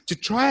Jesus, to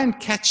try and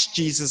catch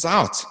Jesus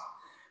out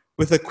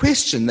with a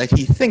question that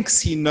he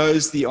thinks he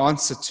knows the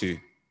answer to.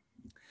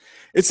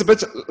 It's a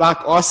bit like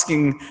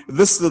asking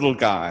this little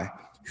guy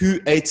who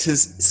ate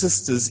his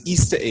sister's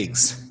Easter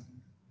eggs.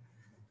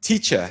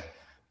 Teacher,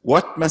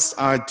 what must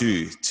I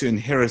do to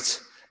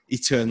inherit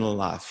eternal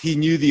life? He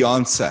knew the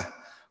answer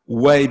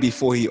way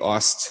before he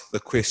asked the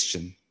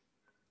question.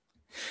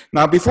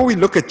 Now, before we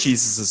look at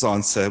Jesus'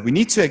 answer, we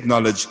need to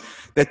acknowledge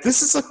that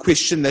this is a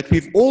question that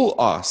we've all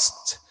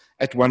asked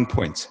at one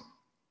point.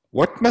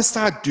 What must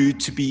I do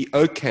to be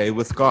okay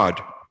with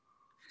God?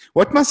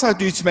 What must I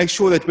do to make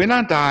sure that when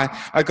I die,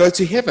 I go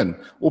to heaven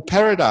or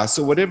paradise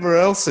or whatever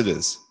else it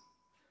is?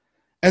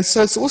 And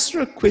so it's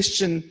also a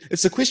question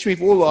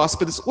we've all asked,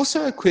 but it's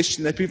also a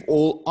question that we've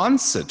all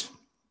answered.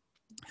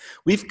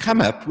 We've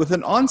come up with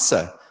an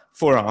answer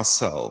for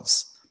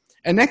ourselves.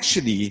 And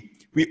actually,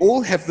 we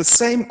all have the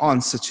same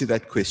answer to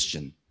that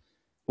question.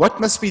 What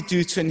must we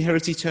do to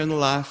inherit eternal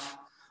life?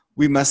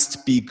 We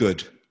must be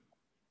good.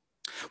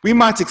 We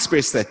might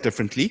express that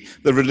differently.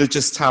 The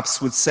religious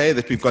types would say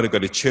that we've got to go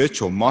to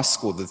church or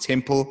mosque or the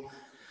temple.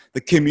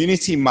 The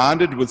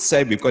community-minded would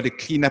say we've got to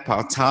clean up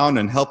our town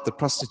and help the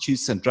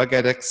prostitutes and drug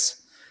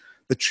addicts.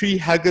 The tree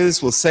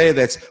huggers will say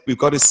that we've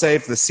got to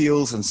save the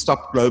seals and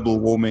stop global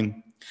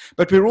warming.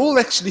 But we're all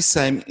actually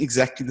saying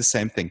exactly the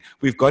same thing.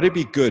 We've got to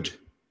be good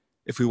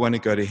if we want to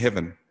go to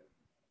heaven.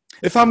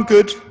 If I'm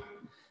good,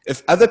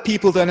 if other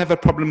people don't have a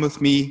problem with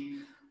me,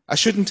 I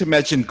shouldn't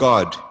imagine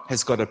God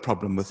has got a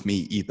problem with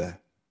me either.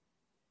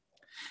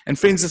 And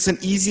friends, it's an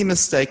easy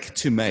mistake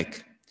to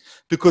make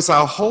because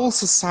our whole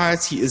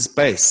society is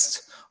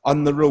based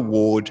on the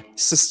reward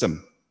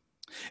system.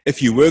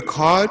 If you work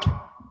hard,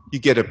 you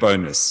get a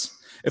bonus.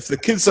 If the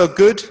kids are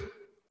good,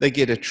 they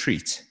get a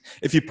treat.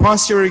 If you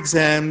pass your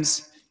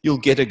exams, you'll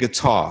get a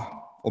guitar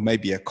or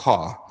maybe a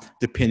car,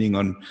 depending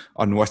on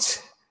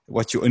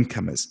what your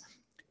income is.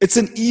 It's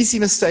an easy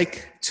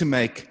mistake to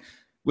make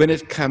when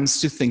it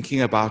comes to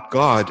thinking about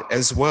God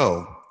as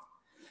well.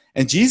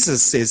 And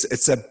Jesus says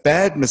it's a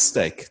bad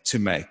mistake to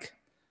make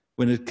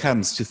when it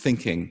comes to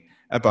thinking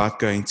about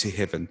going to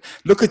heaven.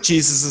 Look at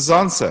Jesus'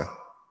 answer.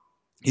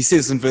 He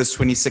says in verse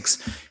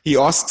 26, he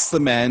asks the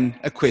man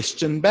a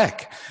question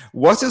back.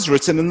 What is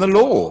written in the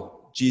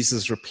law?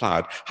 Jesus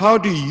replied. How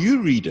do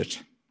you read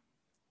it?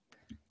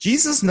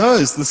 Jesus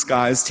knows this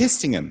guy is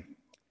testing him.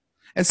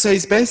 And so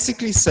he's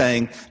basically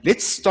saying,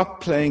 let's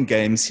stop playing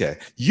games here.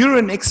 You're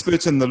an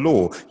expert in the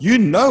law. You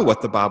know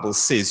what the Bible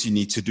says you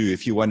need to do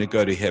if you want to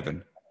go to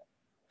heaven.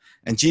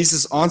 And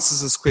Jesus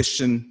answers this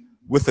question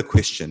with a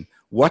question.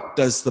 What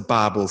does the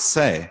Bible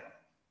say?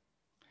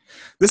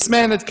 This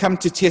man had come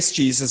to test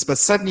Jesus, but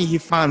suddenly he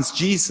finds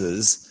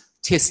Jesus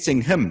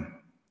testing him.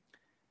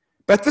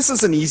 But this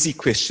is an easy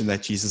question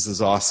that Jesus is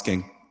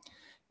asking.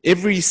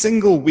 Every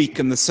single week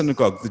in the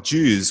synagogue, the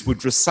Jews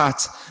would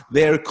recite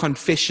their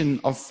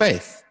confession of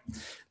faith.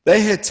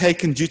 They had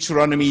taken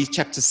Deuteronomy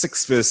chapter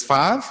 6, verse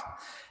 5,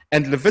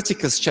 and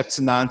Leviticus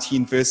chapter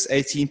 19, verse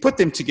 18, put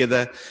them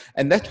together,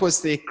 and that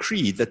was their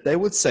creed that they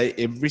would say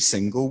every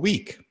single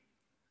week.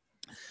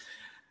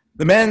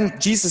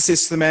 Jesus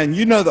says to the man,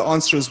 you know the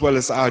answer as well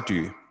as I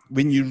do.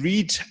 When you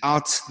read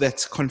out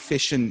that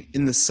confession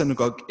in the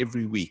synagogue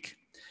every week,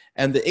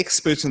 and the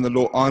expert in the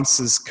law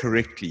answers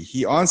correctly.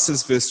 He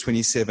answers verse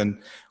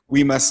 27,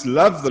 we must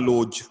love the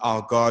Lord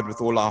our God with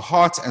all our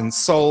heart and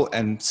soul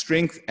and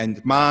strength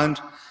and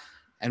mind,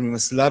 and we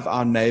must love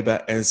our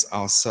neighbor as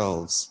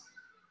ourselves.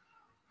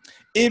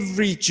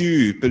 Every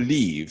Jew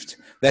believed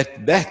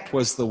that that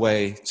was the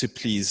way to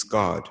please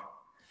God.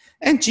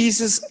 And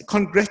Jesus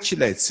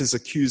congratulates his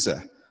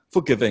accuser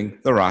for giving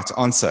the right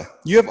answer.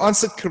 You have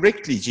answered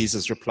correctly,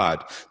 Jesus replied.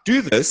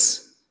 Do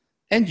this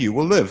and you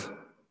will live.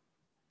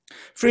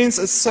 Friends,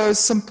 it's so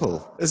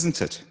simple,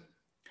 isn't it?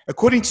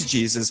 According to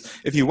Jesus,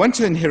 if you want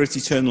to inherit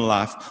eternal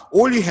life,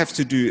 all you have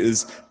to do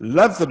is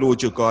love the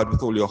Lord your God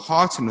with all your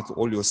heart and with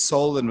all your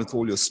soul and with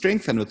all your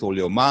strength and with all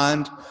your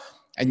mind,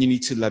 and you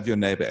need to love your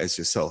neighbor as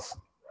yourself.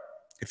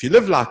 If you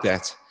live like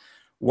that,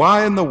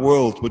 why in the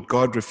world would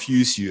God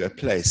refuse you a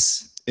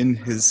place in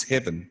his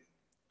heaven?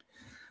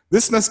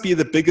 This must be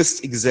the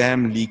biggest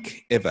exam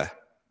leak ever.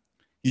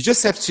 You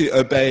just have to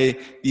obey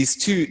these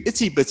two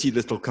itty-bitty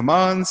little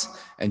commands,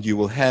 and you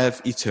will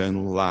have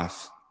eternal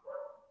life.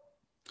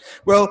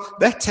 Well,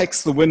 that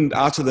takes the wind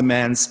out of the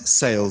man's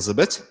sails a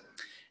bit.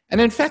 And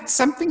in fact,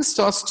 something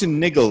starts to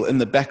niggle in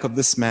the back of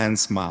this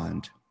man's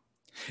mind.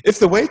 If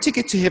the way to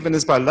get to heaven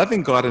is by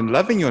loving God and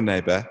loving your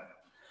neighbor,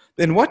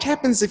 then what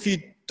happens if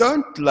you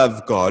don't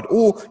love God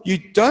or you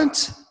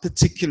don't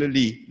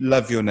particularly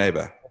love your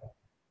neighbor?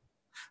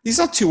 He's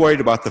not too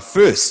worried about the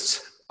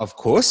first, of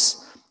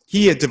course.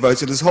 He had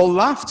devoted his whole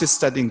life to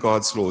studying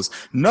God's laws.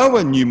 No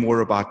one knew more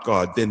about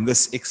God than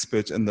this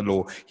expert in the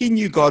law. He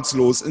knew God's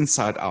laws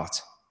inside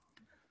out.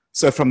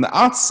 So from the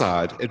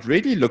outside, it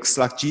really looks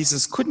like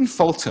Jesus couldn't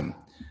fault him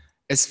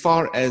as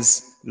far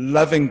as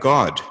loving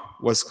God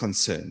was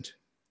concerned.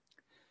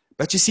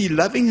 But you see,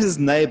 loving his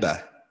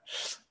neighbor,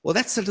 well,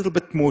 that's a little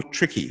bit more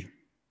tricky.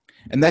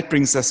 And that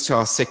brings us to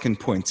our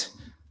second point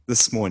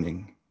this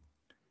morning.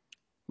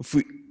 If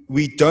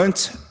we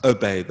don't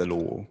obey the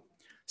law,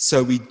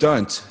 so we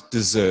don't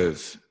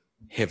deserve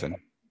heaven.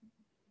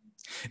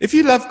 If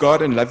you love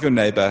God and love your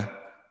neighbor,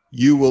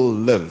 you will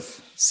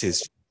live,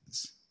 says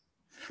Jesus.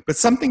 But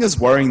something is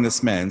worrying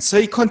this man,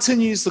 so he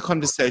continues the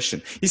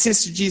conversation. He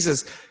says to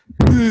Jesus,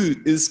 who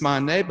is my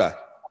neighbor?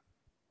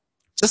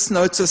 Just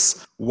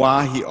notice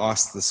why he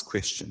asked this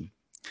question.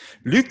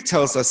 Luke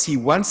tells us he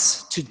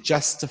wants to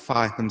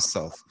justify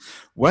himself.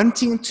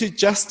 Wanting to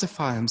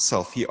justify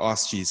himself, he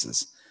asked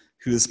Jesus,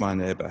 who is my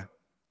neighbor?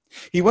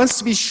 He wants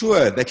to be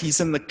sure that he's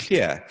in the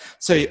clear,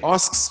 so he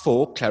asks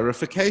for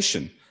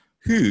clarification.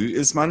 Who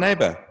is my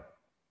neighbor?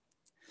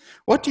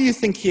 What do you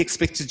think he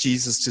expected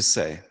Jesus to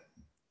say?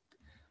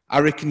 I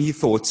reckon he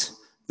thought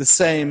the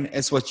same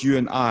as what you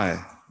and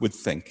I would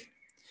think.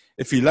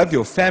 If you love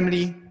your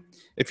family,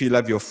 if you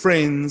love your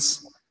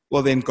friends,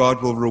 well, then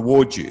God will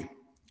reward you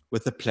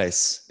with a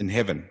place in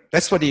heaven.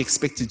 That's what he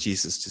expected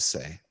Jesus to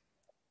say.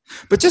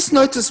 But just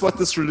notice what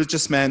this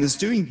religious man is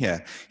doing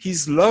here.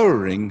 He's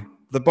lowering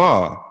the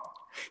bar.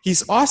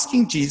 He's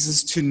asking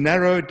Jesus to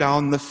narrow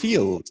down the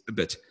field a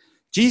bit.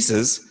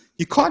 Jesus,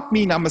 you can't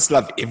mean I must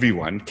love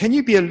everyone. Can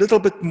you be a little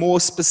bit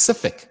more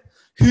specific?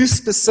 Who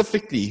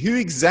specifically, who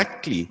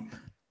exactly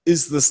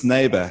is this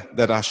neighbor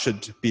that I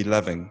should be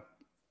loving?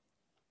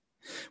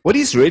 What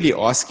he's really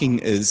asking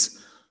is,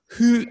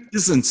 who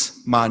isn't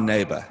my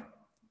neighbor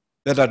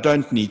that I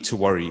don't need to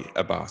worry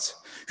about?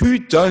 Who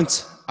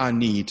don't I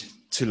need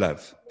to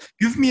love?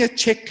 Give me a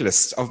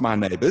checklist of my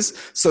neighbors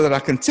so that I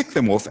can tick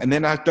them off and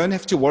then I don't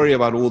have to worry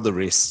about all the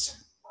rest.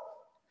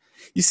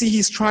 You see,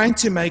 he's trying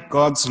to make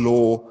God's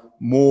law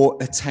more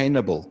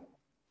attainable.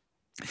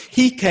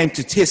 He came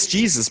to test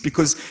Jesus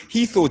because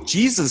he thought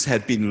Jesus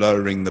had been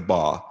lowering the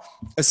bar,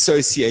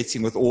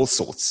 associating with all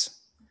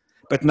sorts.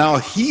 But now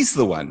he's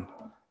the one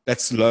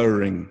that's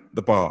lowering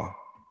the bar.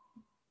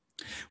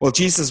 Well,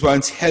 Jesus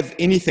won't have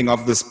anything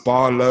of this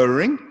bar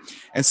lowering,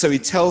 and so he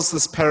tells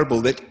this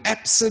parable that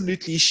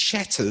absolutely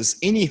shatters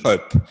any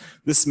hope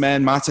this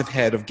man might have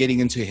had of getting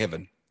into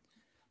heaven.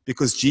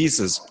 because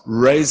Jesus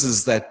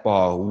raises that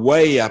bar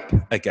way up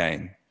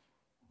again.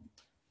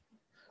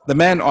 The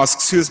man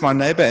asks, "Who is my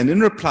neighbor?" And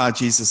in reply,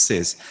 Jesus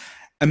says,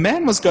 "A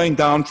man was going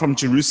down from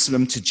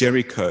Jerusalem to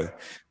Jericho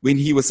when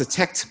he was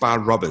attacked by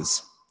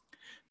robbers.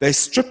 They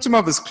stripped him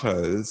of his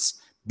clothes,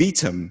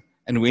 beat him,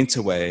 and went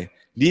away,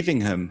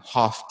 leaving him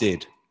half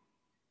dead."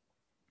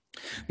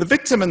 The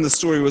victim in the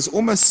story was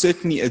almost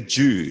certainly a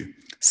Jew,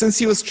 since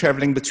he was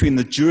traveling between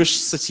the Jewish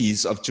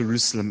cities of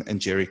Jerusalem and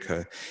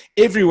Jericho.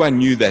 Everyone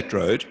knew that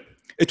road.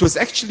 It was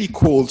actually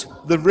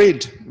called the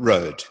Red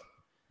Road,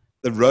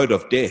 the road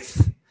of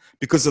death,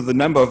 because of the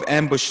number of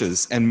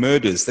ambushes and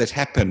murders that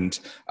happened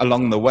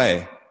along the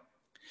way.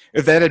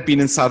 If that had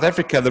been in South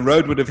Africa, the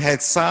road would have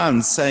had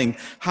signs saying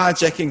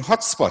 "hijacking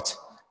hotspot"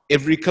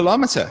 every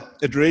kilometer.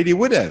 It really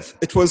would have.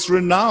 It was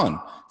renowned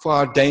for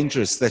how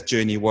dangerous that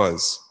journey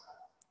was.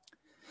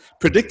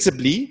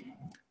 Predictably,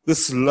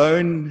 this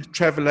lone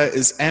traveler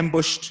is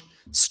ambushed,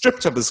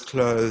 stripped of his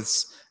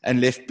clothes,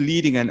 and left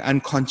bleeding and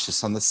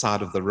unconscious on the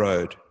side of the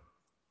road.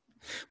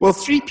 Well,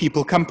 3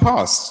 people come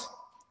past.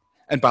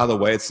 And by the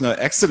way, it's no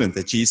accident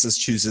that Jesus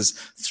chooses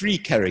 3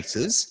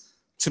 characters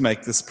to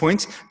make this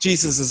point.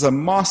 Jesus is a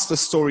master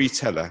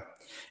storyteller,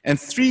 and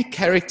 3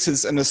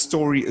 characters in a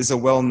story is a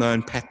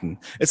well-known pattern.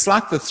 It's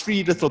like the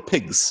 3 little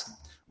pigs.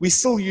 We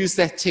still use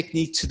that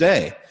technique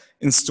today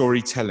in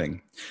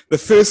storytelling. The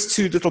first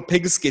 2 little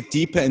pigs get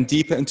deeper and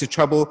deeper into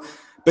trouble,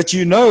 but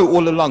you know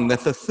all along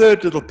that the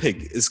 3rd little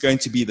pig is going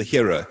to be the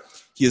hero.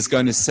 He is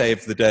going to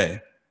save the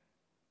day.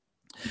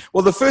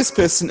 Well, the first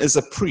person is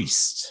a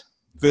priest.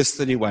 Verse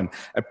 31,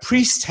 a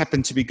priest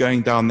happened to be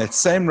going down that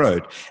same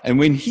road, and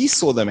when he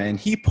saw the man,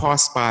 he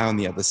passed by on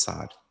the other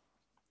side.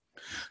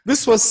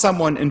 This was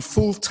someone in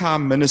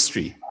full-time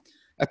ministry,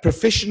 a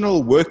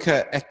professional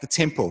worker at the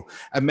temple,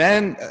 a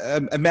man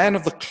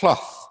of the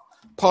cloth,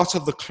 part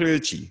of the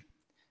clergy,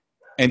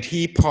 and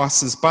he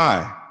passes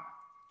by.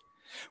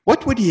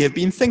 What would he have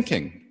been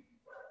thinking?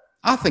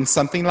 I think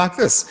something like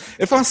this.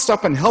 If I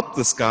stop and help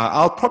this guy,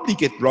 I'll probably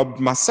get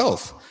robbed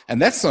myself,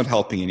 and that's not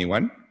helping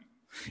anyone.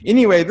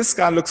 Anyway, this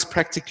guy looks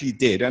practically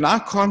dead, and I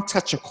can't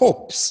touch a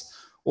corpse,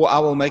 or I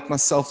will make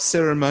myself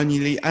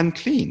ceremonially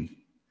unclean.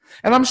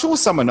 And I'm sure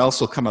someone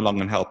else will come along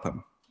and help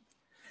him.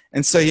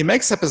 And so he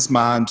makes up his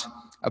mind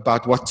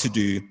about what to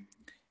do,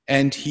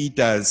 and he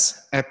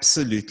does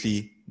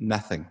absolutely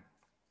nothing.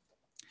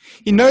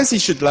 He knows he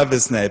should love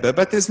his neighbor,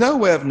 but there's no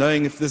way of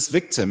knowing if this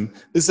victim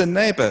is a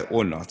neighbor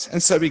or not,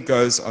 and so he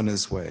goes on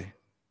his way.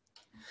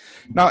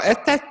 Now,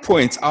 at that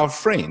point, our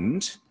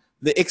friend,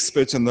 the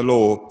expert in the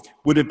law,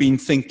 would have been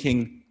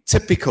thinking,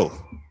 typical.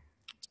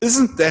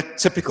 Isn't that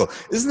typical?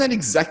 Isn't that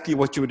exactly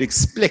what you would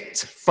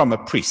expect from a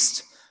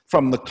priest,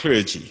 from the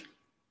clergy?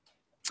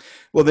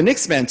 Well, the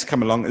next man to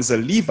come along is a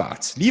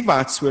Levite.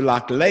 Levites were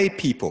like lay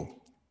people,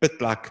 a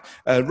bit like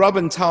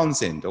Robin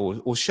Townsend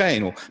or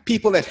Shane, or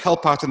people that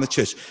help out in the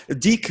church,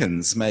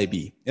 deacons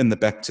maybe in the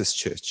Baptist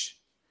church.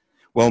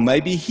 Well,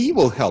 maybe he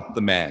will help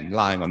the man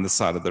lying on the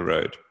side of the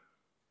road.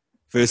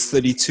 Verse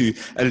 32,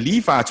 a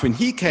Levite, when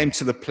he came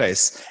to the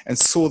place and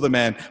saw the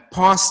man,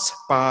 passed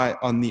by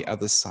on the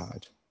other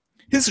side.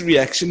 His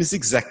reaction is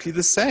exactly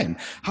the same.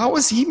 How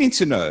was he meant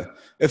to know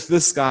if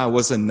this guy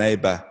was a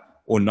neighbor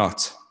or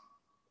not?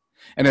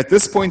 And at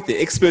this point, the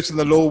expert in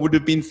the law would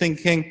have been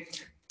thinking,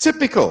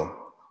 typical.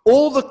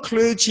 All the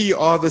clergy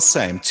are the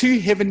same, too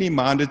heavenly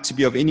minded to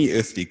be of any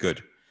earthly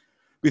good.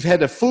 We've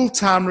had a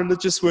full-time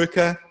religious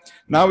worker.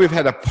 Now we've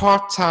had a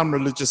part-time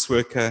religious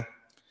worker.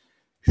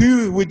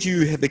 Who would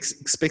you have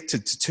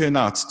expected to turn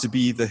out to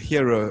be the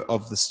hero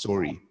of the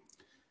story?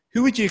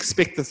 Who would you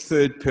expect the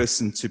 3rd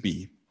person to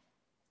be?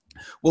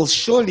 Well,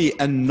 surely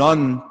a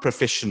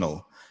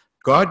non-professional,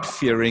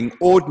 God-fearing,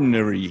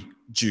 ordinary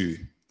Jew,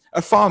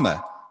 a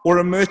farmer or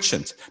a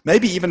merchant,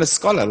 maybe even a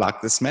scholar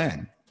like this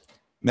man,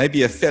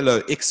 maybe a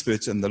fellow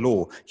expert in the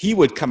law. He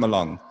would come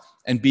along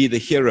and be the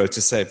hero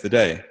to save the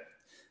day.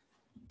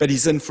 But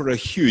he's in for a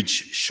huge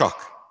shock.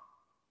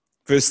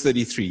 Verse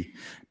 33,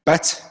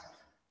 but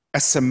a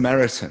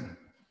Samaritan,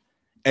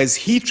 as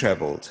he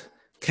traveled,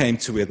 came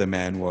to where the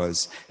man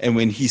was, and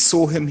when he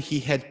saw him, he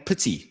had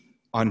pity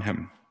on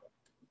him.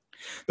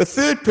 The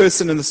 3rd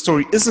person in the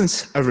story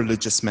isn't a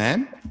religious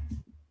man.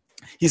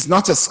 He's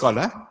not a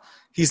scholar.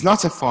 He's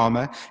not a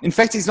farmer. In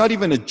fact, he's not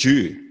even a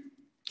Jew.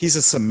 He's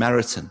a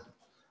Samaritan.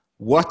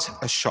 What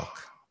a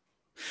shock.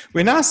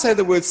 When I say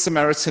the word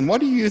Samaritan, what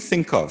do you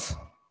think of?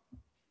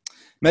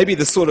 Maybe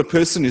the sort of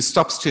person who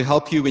stops to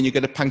help you when you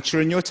get a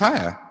puncture in your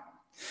tire.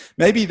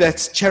 Maybe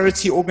that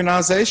charity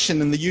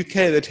organization in the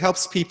UK that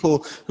helps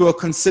people who are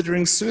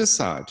considering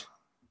suicide.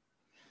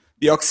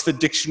 The Oxford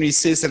Dictionary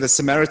says that a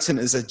Samaritan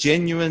is a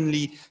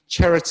genuinely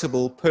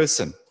charitable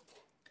person.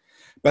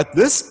 But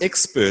this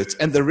expert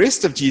and the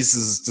rest of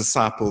Jesus'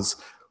 disciples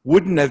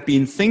wouldn't have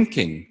been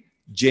thinking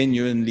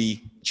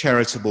genuinely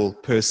charitable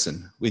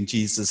person when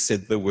Jesus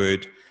said the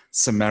word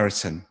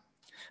Samaritan.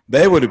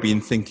 They would have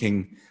been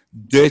thinking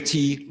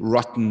dirty,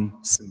 rotten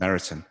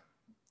Samaritan.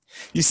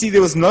 You see,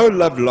 there was no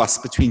love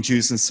lost between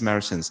Jews and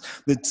Samaritans.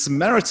 The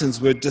Samaritans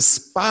were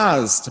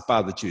despised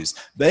by the Jews.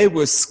 They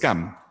were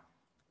scum.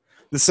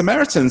 The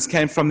Samaritans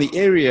came from the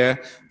area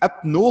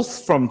up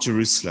north from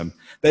Jerusalem.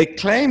 They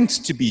claimed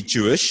to be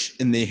Jewish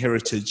in their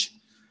heritage,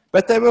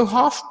 but they were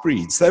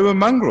half-breeds, they were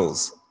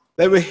mongrels,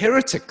 they were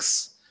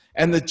heretics,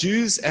 and the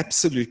Jews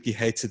absolutely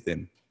hated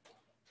them.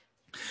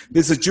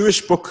 There's a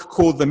Jewish book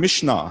called the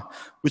Mishnah,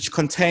 which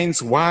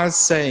contains wise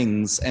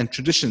sayings and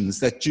traditions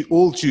that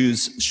all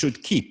Jews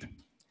should keep.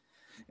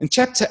 In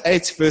chapter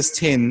 8, verse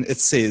 10, it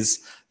says,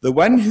 "The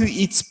one who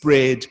eats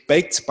bread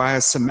baked by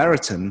a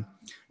Samaritan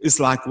is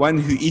like one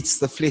who eats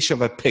the flesh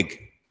of a pig."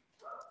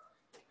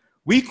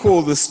 We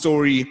call this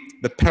story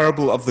the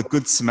parable of the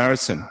Good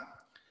Samaritan.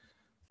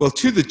 Well,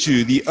 to the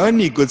Jew, the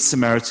only Good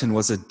Samaritan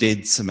was a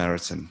dead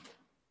Samaritan.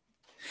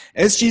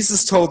 As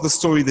Jesus told the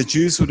story, the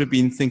Jews would have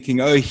been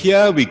thinking, oh,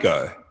 here we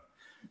go.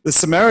 The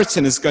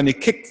Samaritan is going to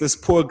kick this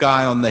poor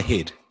guy on the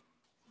head.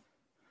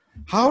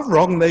 How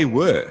wrong they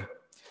were,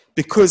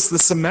 because the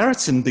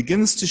Samaritan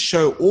begins to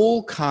show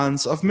all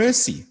kinds of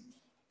mercy.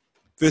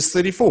 Verse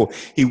 34,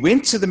 he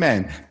went to the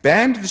man,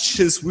 bandaged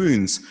his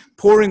wounds,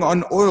 pouring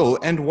on oil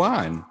and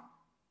wine.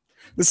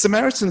 The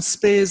Samaritan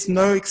spares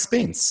no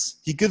expense.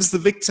 He gives the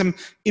victim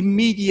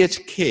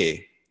immediate care.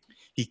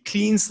 He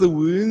cleans the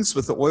wounds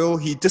with the oil,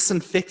 he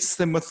disinfects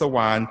them with the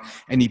wine,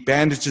 and he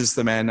bandages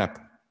the man up.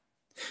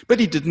 But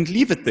he didn't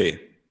leave it there.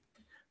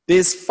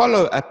 There's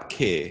follow-up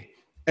care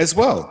as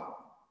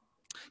well.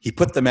 He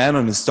put the man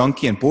on his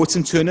donkey and brought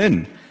him to an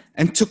inn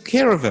and took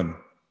care of him.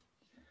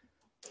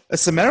 A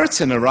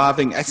Samaritan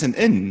arriving at an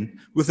inn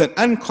with an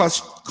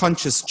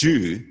unconscious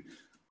Jew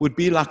would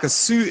be like a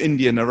Sioux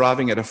Indian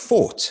arriving at a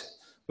fort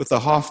with a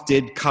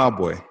half-dead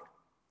cowboy.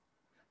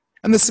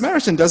 And the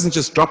Samaritan doesn't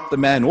just drop the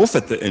man off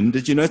at the inn.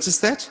 Did you notice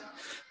that?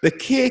 The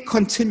care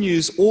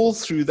continues all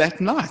through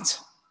that night.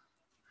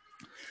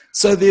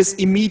 So there's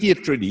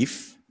immediate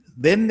relief,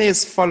 then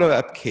there's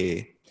follow-up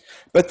care,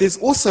 but there's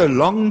also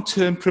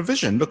long-term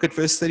provision. Look at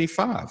verse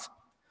 35.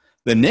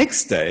 The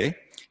next day,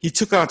 he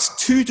took out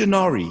 2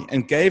 denarii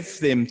and gave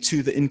them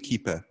to the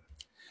innkeeper.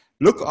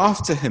 Look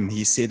after him,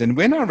 he said, and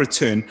when I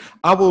return,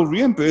 I will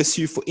reimburse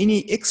you for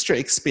any extra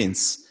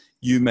expense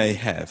you may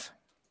have.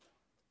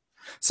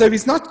 So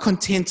he's not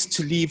content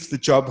to leave the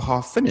job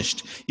half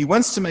finished. He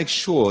wants to make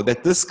sure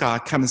that this guy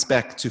comes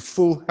back to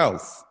full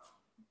health.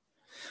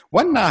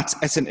 One night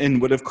at an inn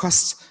would have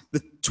cost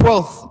the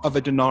 1/12 of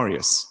a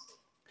denarius.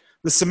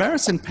 The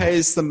Samaritan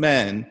pays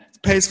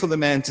for the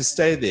man to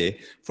stay there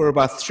for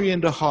about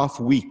 3.5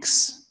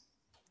 weeks.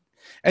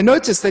 And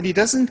notice that he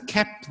doesn't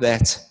cap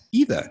that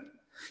either.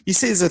 He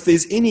says if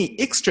there's any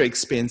extra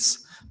expense,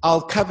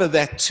 I'll cover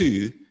that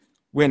too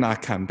when I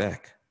come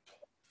back.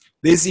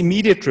 There's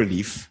immediate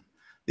relief,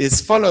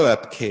 there's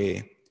follow-up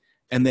care,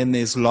 and then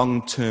there's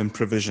long-term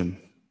provision.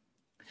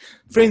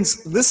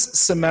 Friends, this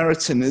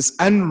Samaritan is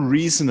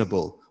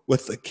unreasonable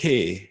with the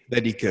care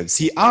that he gives.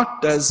 He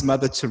outdoes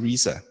Mother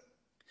Teresa.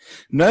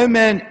 No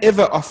man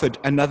ever offered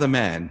another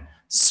man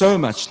so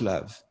much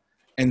love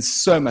and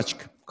so much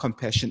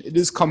compassion. It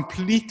is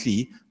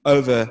completely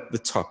over the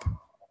top.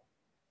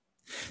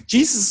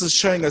 Jesus is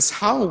showing us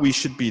how we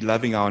should be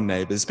loving our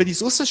neighbors, but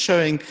he's also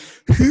showing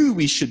who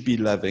we should be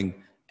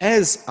loving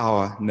as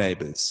our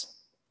neighbors.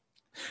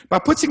 By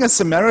putting a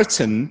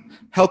Samaritan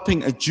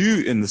helping a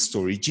Jew in the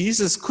story,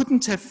 Jesus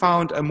couldn't have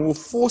found a more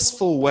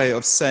forceful way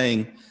of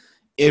saying,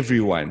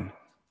 everyone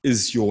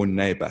is your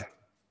neighbor.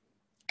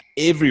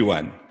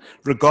 Everyone,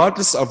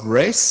 regardless of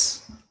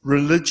race,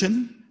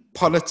 religion,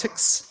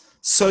 politics,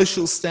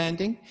 social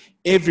standing,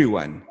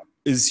 everyone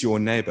is your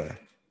neighbor.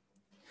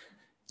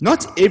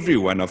 Not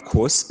everyone, of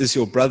course, is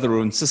your brother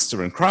or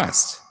sister in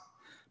Christ,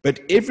 but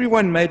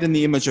everyone made in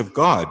the image of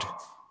God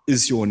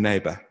is your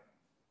neighbor.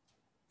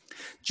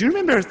 Do you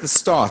remember at the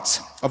start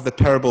of the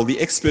parable,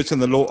 the expert in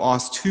the law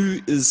asked,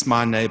 who is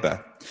my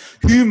neighbor?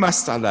 Who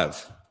must I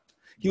love?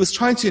 He was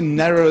trying to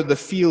narrow the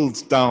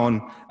field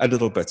down a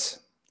little bit.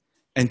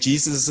 And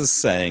Jesus is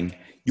saying,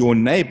 your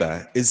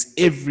neighbor is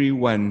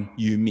everyone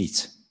you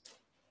meet.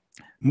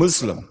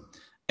 Muslim,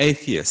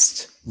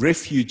 atheist,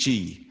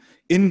 refugee,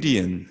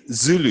 Indian,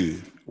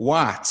 Zulu,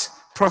 white,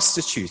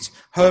 prostitute,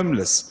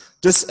 homeless,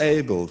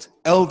 disabled,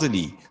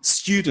 elderly,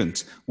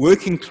 student,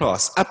 working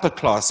class, upper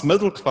class,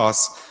 middle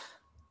class.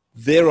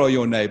 There are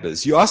your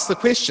neighbors. You ask the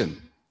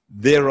question,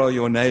 there are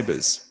your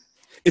neighbors.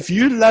 If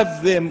you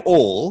love them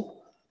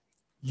all,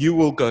 you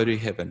will go to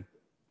heaven,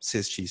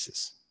 says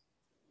Jesus.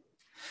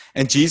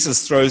 And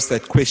Jesus throws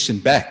that question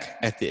back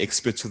at the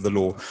experts of the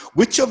law.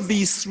 Which of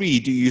these 3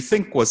 do you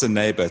think was a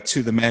neighbor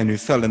to the man who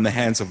fell in the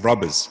hands of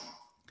robbers?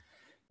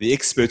 The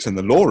expert in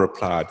the law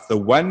replied, the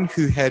one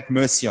who had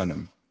mercy on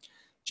him.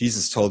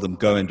 Jesus told him,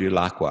 go and do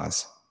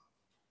likewise.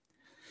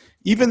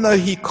 Even though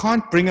he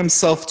can't bring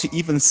himself to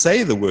even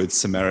say the word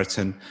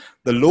Samaritan,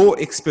 the law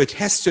expert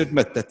has to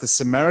admit that the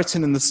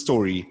Samaritan in the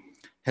story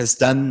has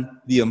done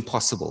the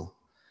impossible.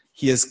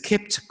 He has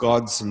kept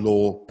God's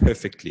law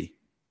perfectly.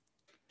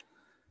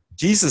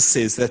 Jesus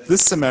says that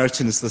this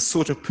Samaritan is the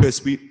sort of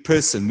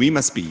person we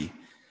must be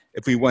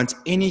if we want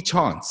any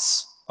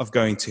chance of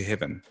going to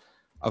heaven,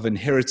 of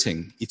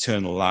inheriting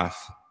eternal life.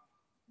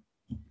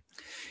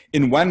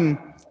 In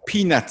one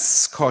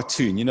Peanuts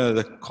cartoon. You know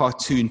the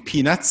cartoon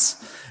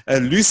Peanuts?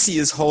 Lucy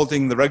is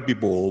holding the rugby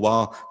ball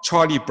while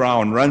Charlie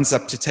Brown runs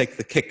up to take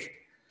the kick.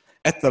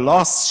 At the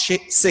last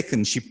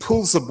second, she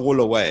pulls the ball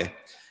away,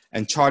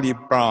 and Charlie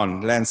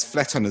Brown lands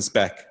flat on his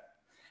back.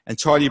 And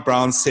Charlie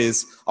Brown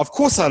says, "Of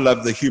course I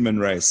love the human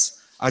race.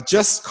 I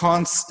just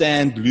can't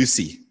stand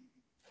Lucy."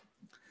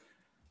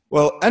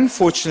 Well,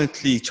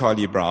 unfortunately,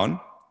 Charlie Brown,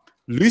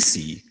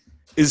 Lucy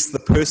is the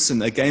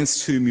person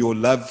against whom your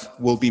love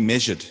will be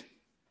measured,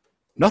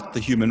 not the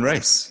human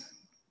race.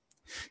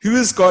 Who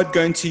is God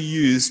going to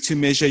use to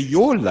measure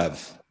your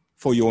love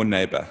for your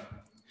neighbor?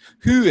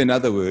 Who, in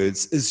other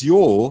words, is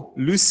your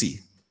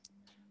Lucy?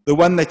 The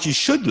one that you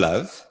should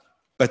love,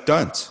 but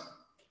don't.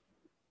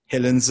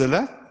 Helen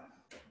Ziller,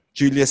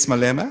 Julius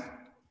Malema,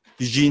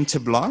 Eugene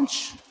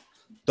Blanche,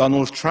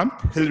 Donald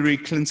Trump, Hillary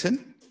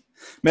Clinton,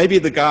 maybe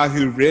the guy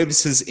who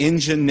revs his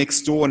engine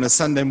next door on a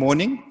Sunday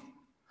morning,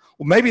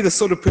 or maybe the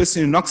sort of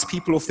person who knocks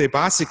people off their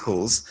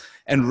bicycles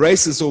and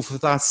races off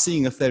without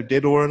seeing if they're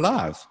dead or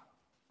alive.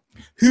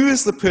 Who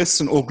is the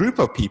person or group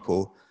of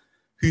people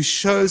who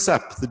shows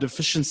up the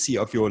deficiency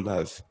of your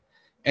love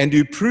and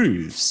who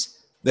proves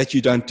that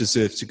you don't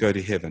deserve to go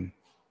to heaven?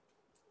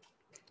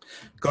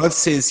 God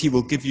says he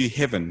will give you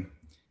heaven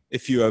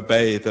if you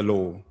obey the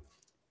law.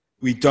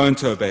 We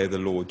don't obey the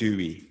law, do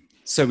we?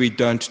 So we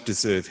don't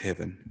deserve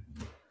heaven.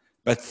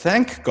 But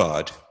thank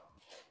God,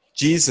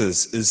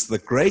 Jesus is the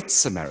great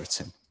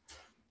Samaritan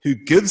who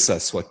gives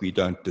us what we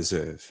don't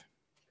deserve.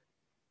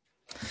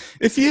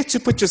 If you had to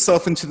put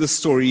yourself into the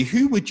story,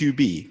 who would you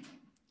be?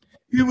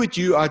 Who would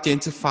you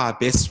identify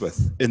best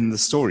with in the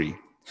story?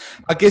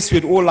 I guess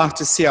we'd all like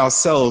to see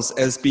ourselves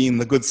as being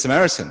the Good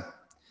Samaritan.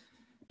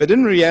 But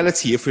in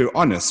reality, if we're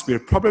honest, we're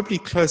probably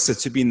closer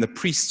to being the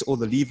priest or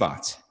the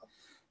Levite,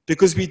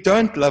 because we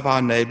don't love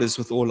our neighbors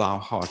with all our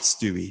hearts,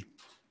 do we?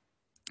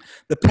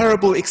 The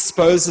parable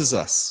exposes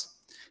us.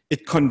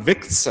 It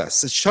convicts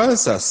us. It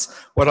shows us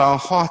what our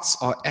hearts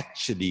are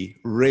actually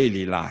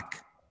really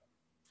like.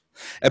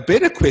 A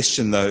better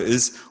question, though,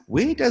 is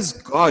where does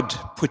God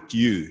put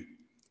you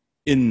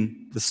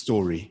in the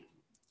story?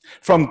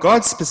 From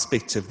God's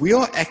perspective, we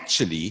are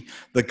actually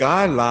the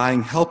guy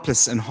lying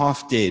helpless and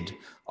half dead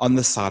on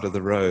the side of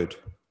the road.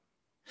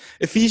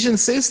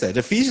 Ephesians says that.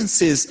 Ephesians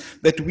says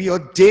that we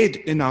are dead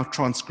in our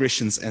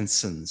transgressions and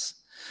sins.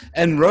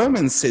 And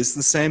Romans says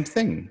the same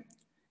thing.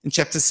 In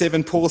chapter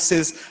 7, Paul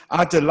says,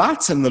 "I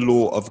delight in the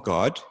law of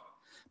God,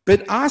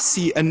 but I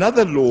see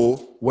another law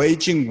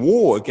waging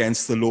war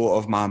against the law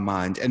of my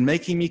mind and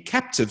making me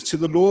captive to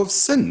the law of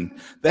sin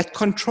that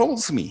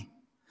controls me.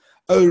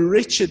 O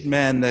wretched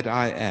man that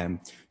I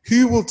am,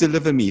 who will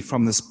deliver me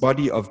from this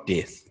body of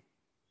death?"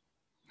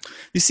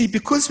 You see,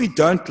 because we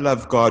don't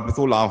love God with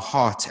all our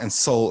heart and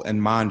soul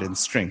and mind and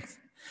strength,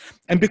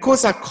 and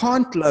because I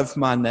can't love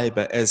my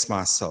neighbor as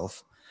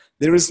myself,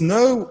 there is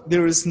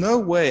no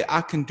way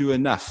I can do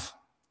enough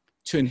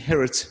to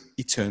inherit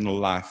eternal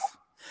life.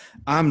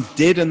 I'm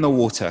dead in the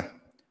water,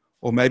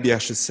 or maybe I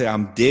should say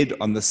I'm dead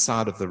on the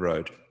side of the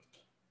road.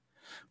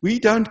 We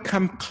don't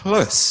come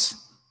close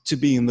to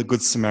being the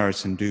Good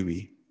Samaritan, do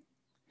we?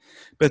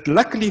 But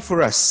luckily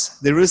for us,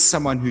 there is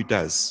someone who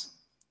does.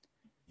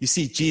 You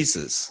see,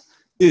 Jesus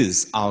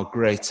is our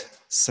great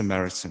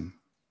Samaritan.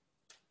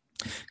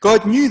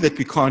 God knew that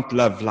we can't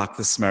love like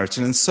the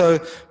Samaritan, and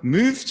so,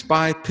 moved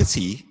by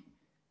pity,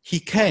 he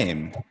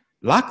came,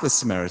 like the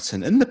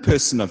Samaritan, in the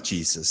person of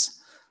Jesus,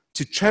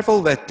 to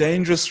travel that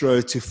dangerous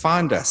road to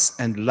find us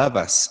and love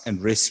us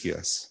and rescue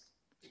us.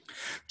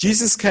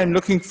 Jesus came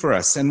looking for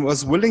us and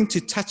was willing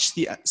to touch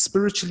the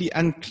spiritually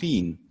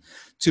unclean,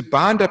 to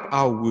bind up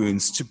our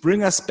wounds, to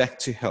bring us back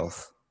to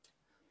health.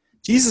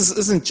 Jesus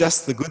isn't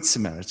just the Good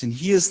Samaritan,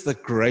 he is the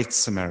Great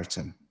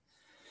Samaritan.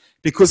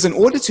 Because in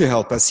order to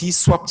help us, he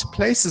swapped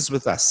places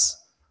with us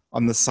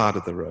on the side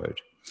of the road.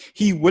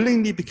 He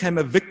willingly became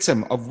a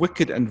victim of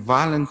wicked and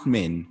violent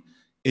men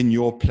in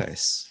your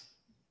place.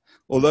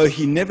 Although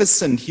he never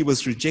sinned, he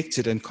was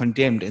rejected and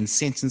condemned and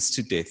sentenced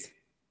to death.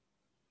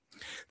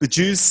 The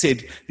Jews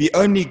said, the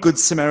only good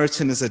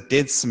Samaritan is a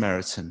dead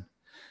Samaritan.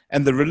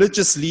 And the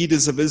religious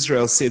leaders of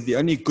Israel said, the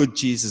only good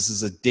Jesus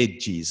is a dead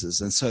Jesus,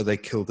 and so they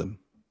killed him.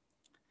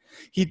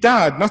 He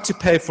died not to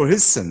pay for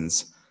his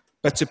sins,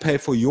 but to pay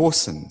for your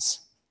sins.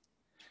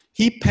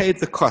 He paid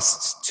the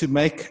cost to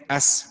make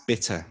us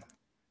better,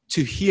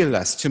 to heal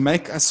us, to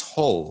make us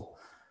whole,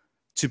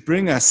 to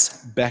bring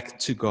us back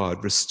to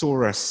God,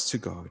 restore us to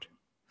God.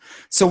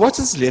 So what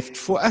is left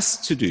for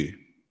us to do?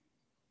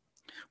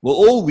 Well,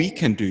 all we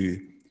can do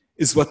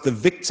is what the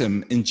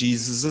victim in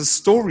Jesus'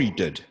 story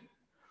did.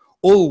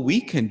 All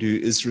we can do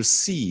is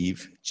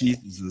receive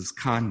Jesus'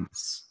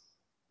 kindness.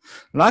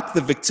 Like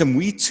the victim,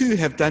 we too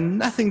have done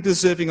nothing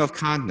deserving of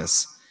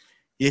kindness,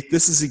 yet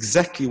this is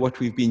exactly what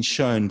we've been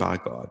shown by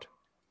God.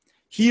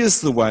 He is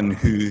the one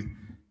who,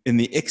 in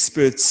the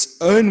expert's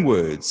own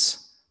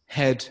words,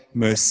 had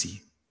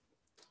mercy.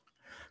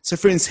 So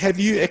friends, have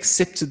you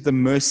accepted the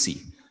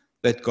mercy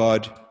that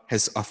God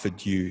has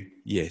offered you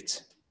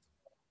yet?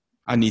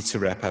 I need to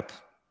wrap up.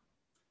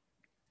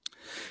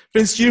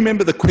 Friends, do you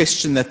remember the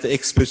question that the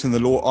expert in the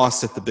law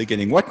asked at the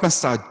beginning? What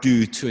must I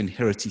do to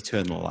inherit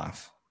eternal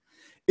life?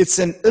 It's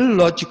an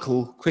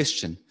illogical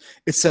question.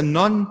 It's a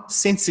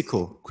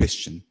nonsensical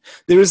question.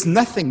 There is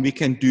nothing we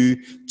can do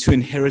to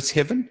inherit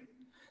heaven.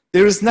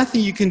 There is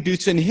nothing you can do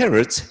to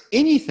inherit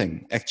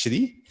anything,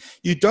 actually.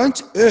 You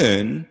don't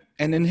earn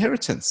an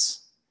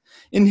inheritance.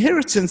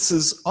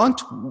 Inheritances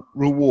aren't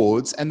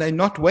rewards and they're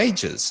not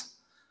wages.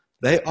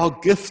 They are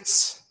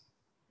gifts.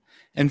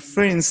 And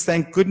friends,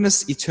 thank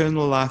goodness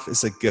eternal life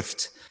is a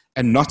gift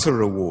and not a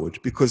reward,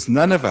 because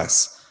none of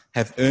us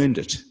have earned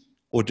it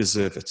or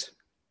deserve it.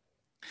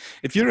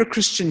 If you're a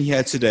Christian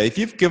here today, if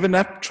you've given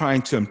up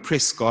trying to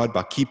impress God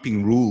by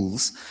keeping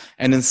rules,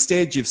 and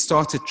instead you've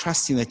started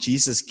trusting that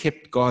Jesus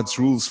kept God's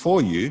rules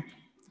for you,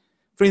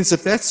 friends,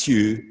 if that's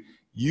you,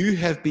 you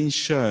have been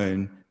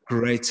shown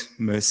great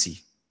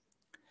mercy.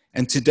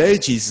 And today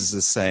Jesus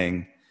is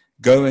saying,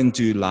 go and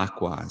do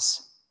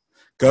likewise.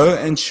 Go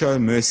and show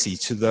mercy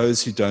to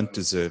those who don't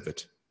deserve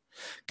it.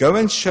 Go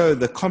and show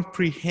the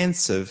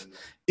comprehensive,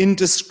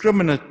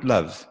 indiscriminate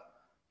love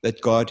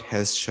that God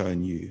has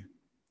shown you.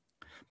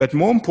 But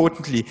more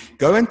importantly,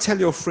 go and tell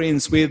your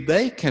friends where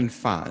they can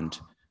find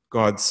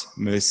God's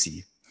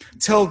mercy.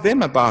 Tell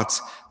them about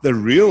the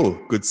real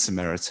Good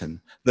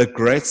Samaritan, the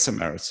Great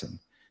Samaritan,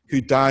 who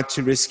died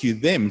to rescue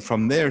them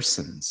from their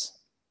sins.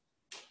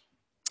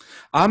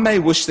 I may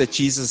wish that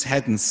Jesus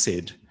hadn't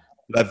said,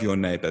 love your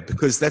neighbor,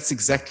 because that's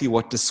exactly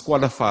what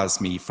disqualifies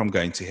me from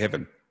going to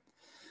heaven.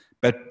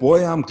 But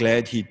boy, I'm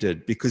glad he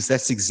did, because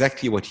that's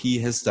exactly what he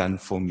has done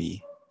for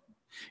me.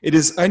 It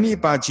is only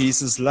by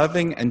Jesus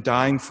loving and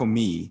dying for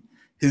me,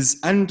 his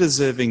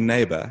undeserving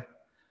neighbor,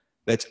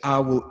 that I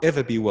will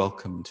ever be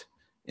welcomed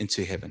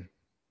into heaven.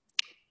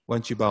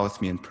 Won't you bow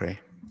with me and pray?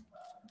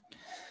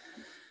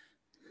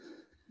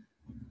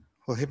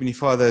 Well, Heavenly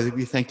Father,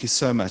 we thank you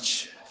so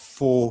much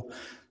for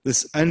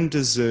this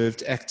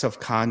undeserved act of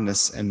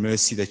kindness and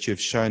mercy that you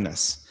have shown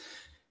us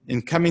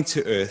in coming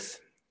to earth,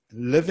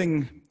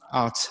 living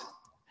out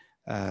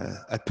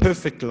a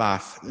perfect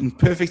life in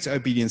perfect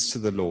obedience to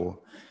the law,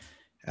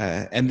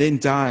 and then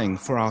dying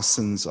for our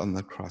sins on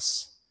the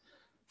cross.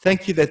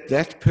 Thank you that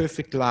that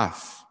perfect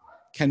life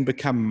can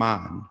become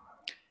mine,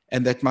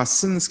 and that my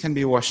sins can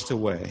be washed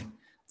away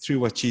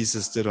through what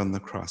Jesus did on the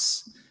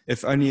cross,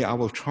 if only I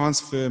will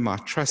transfer my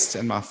trust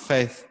and my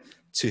faith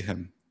to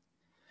him.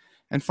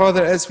 And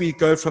Father, as we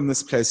go from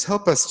this place,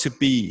 help us to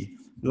be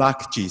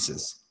like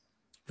Jesus,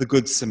 the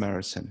Good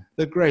Samaritan,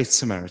 the Great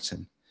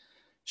Samaritan,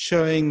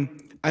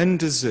 showing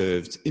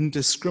undeserved,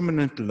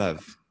 indiscriminate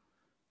love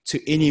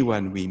to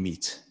anyone we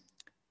meet,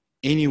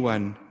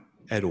 anyone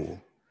at all.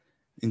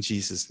 In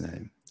Jesus'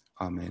 name,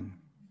 amen.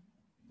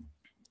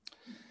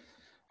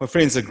 Well,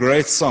 friends, a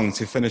great song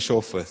to finish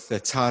off with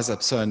that ties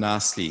up so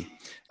nicely.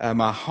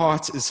 My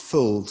heart is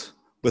filled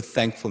with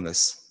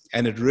thankfulness,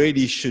 and it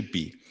really should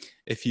be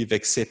if you've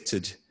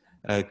accepted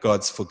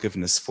God's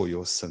forgiveness for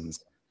your sins.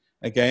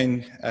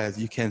 Again,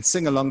 you can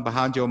sing along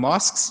behind your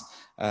masks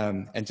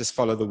and just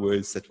follow the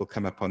words that will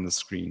come up on the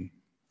screen.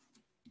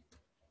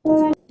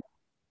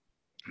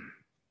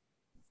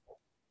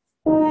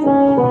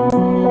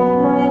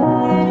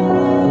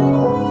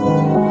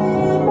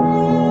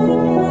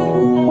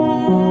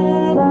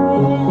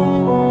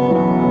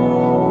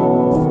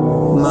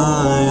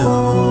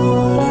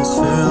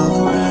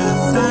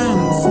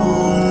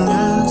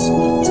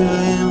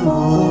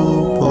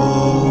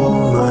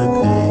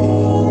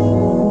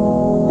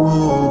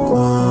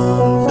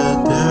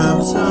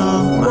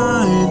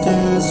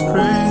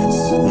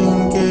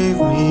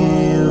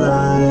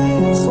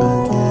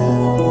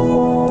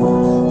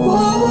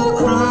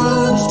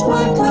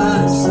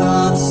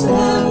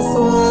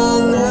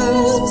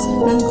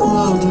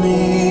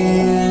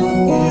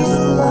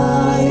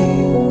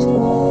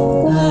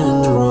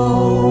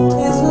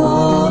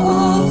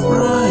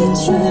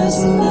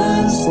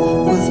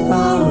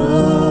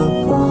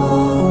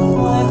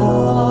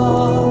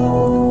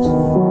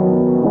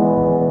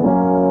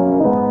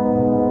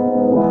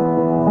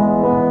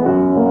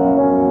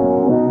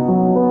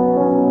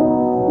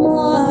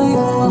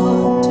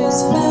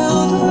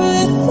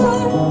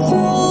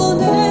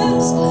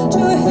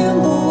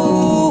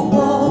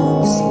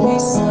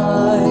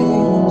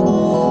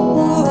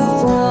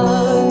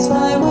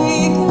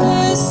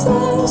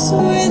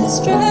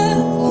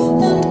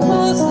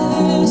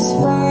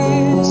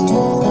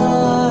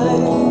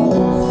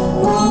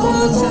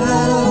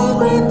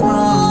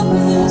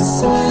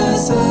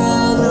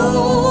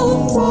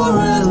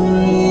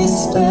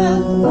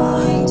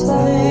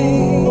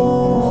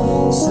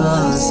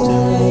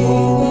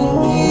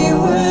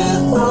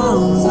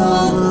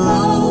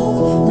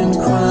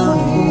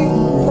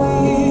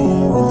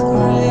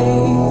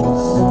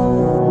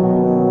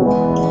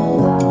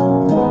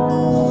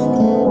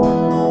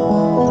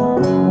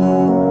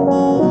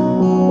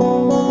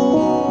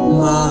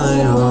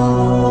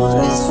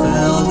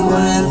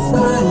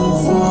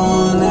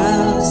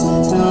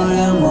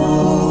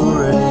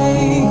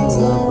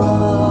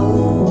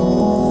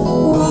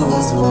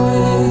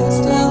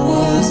 Wisdom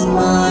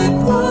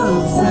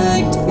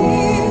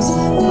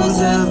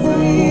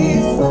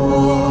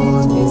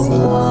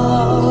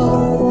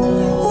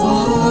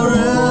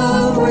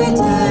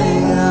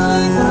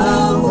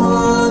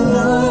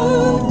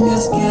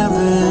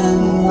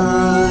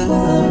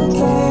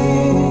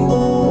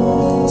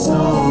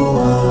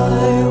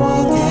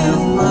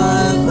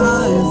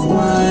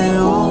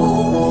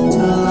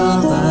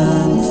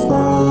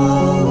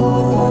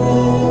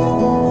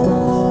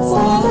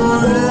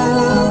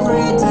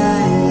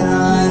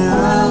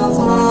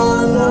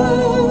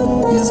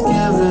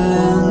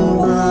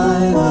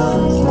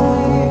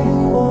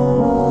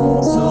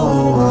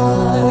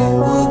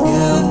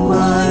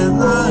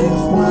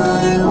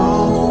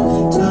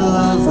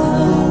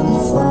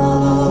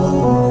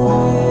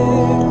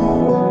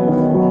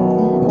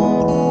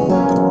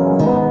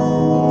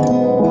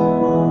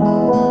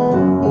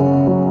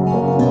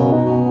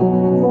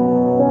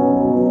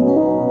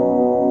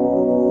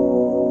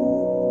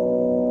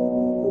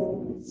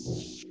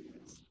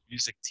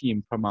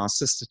from our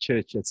sister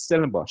church at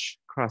Stellenbosch,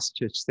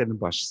 Christchurch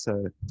Stellenbosch.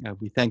 So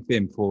we thank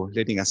them for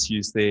letting us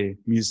use their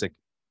music.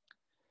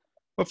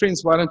 Well,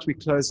 friends, why don't we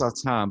close our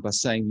time by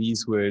saying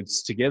these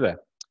words together?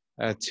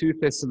 2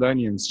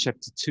 Thessalonians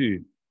chapter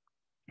 2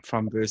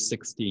 from verse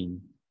 16.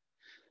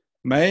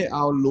 May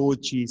our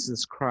Lord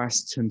Jesus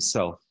Christ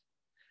himself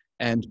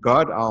and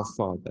God our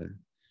Father,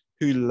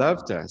 who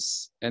loved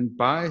us and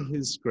by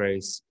his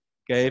grace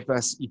gave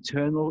us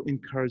eternal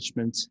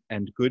encouragement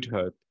and good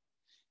hope,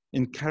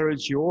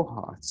 encourage your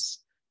hearts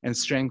and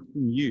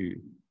strengthen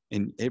you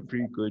in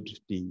every good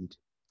deed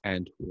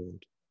and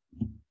word.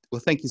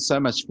 Well, thank you so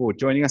much for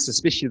joining us,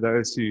 especially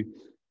those who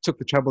took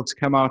the trouble to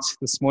come out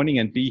this morning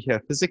and be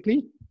here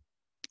physically.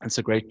 It's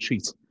a great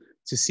treat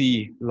to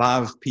see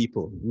live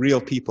people,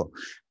 real people.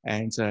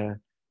 And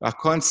I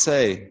can't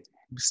say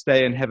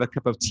stay and have a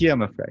cup of tea,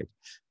 I'm afraid,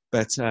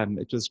 but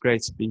it was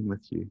great being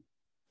with you.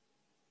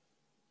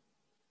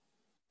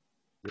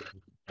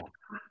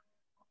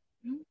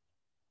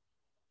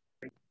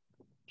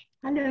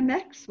 Hello,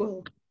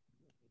 Maxwell.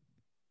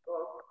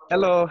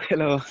 Hello,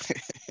 hello.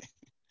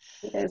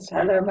 Yes,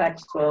 hello,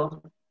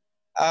 Maxwell.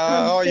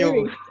 How are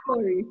you?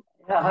 Sorry.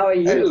 How are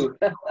you?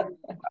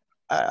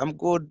 I'm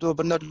good,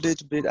 but not a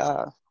little bit.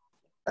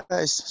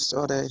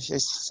 Sorry,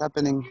 it's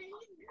happening.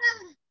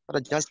 But I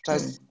just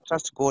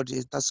trust God.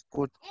 That's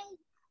good.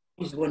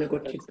 He's want to go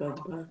to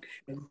God's back.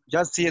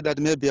 Just see that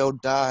maybe I'll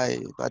die,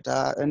 but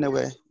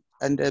anyway.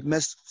 And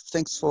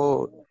thanks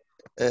for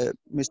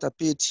Mr.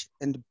 Pete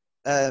and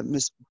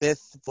Miss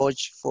Beth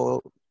Vogt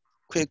for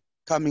quick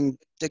coming,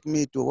 take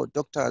me to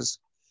doctors,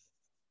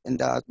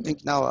 and I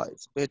think now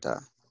it's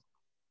better.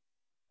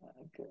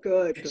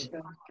 Good.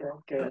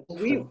 Good.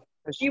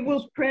 We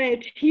will pray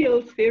it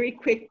heals very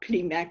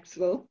quickly,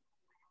 Maxwell.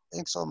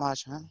 Thanks so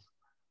much, huh?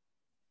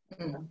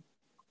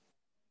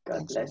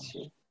 God bless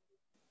you.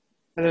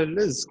 Hello,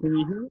 Liz, can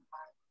you hear me?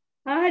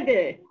 Hi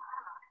there.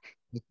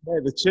 Okay,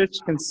 the church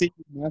can see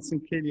you nice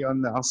and clearly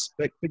on our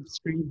big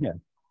screen here.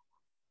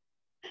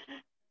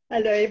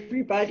 Hello,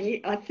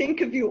 everybody. I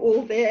think of you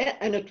all there,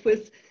 and it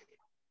was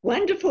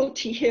wonderful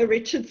to hear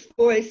Richard's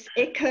voice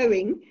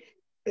echoing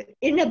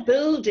in a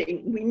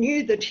building. We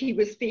knew that he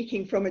was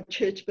speaking from a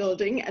church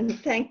building, and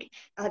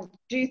I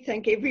do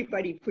thank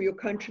everybody for your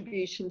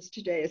contributions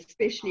today,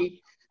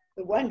 especially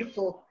the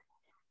wonderful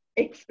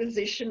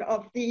exposition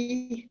of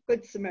the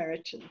Good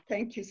Samaritan.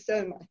 Thank you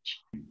so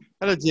much.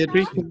 Hello,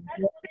 Deirdre.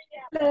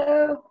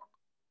 Hello.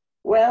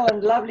 Well,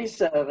 and lovely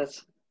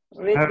service.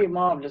 Really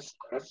marvelous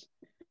service.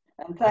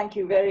 And thank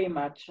you very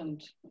much,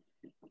 and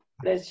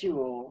bless you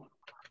all.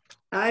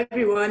 Hi,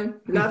 everyone.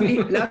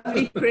 Lovely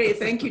prayer.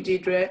 Thank you,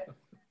 Deirdre.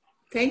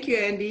 Thank you,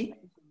 Andy.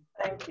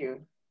 Thank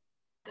you.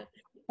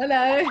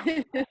 Hello.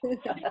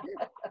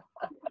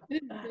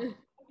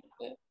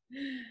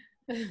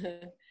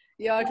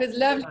 Yeah, it was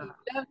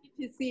lovely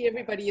to see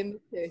everybody in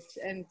the church.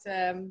 And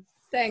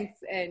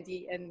thanks,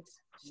 Andy and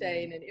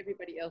Shane and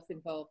everybody else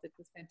involved. It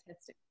was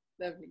fantastic.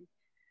 Lovely.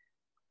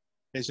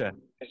 Pleasure.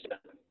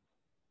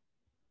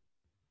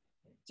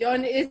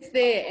 John is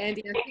there,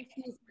 Andy.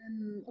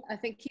 I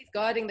think he's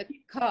guarding the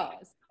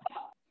cars.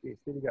 Yes,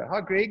 there we go. Hi,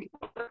 Greg.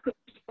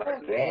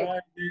 Hi,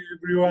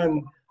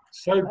 everyone.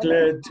 So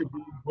glad to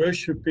be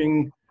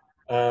worshipping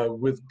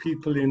with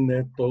people in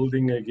that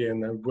building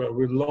again.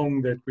 We're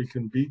long that we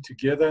can be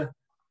together,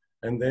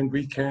 and then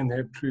we can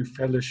have true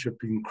fellowship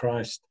in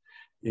Christ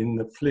in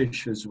the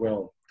flesh as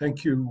well.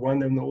 Thank you,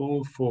 one and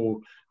all, for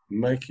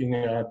making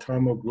our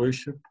time of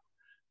worship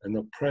and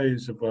the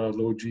praise of our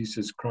Lord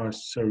Jesus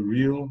Christ so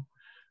real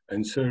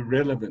and so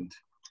relevant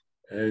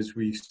as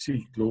we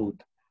seek,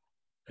 Lord,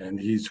 and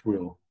his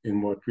will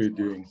in what we're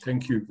doing.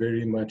 Thank you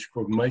very much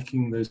for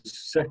making this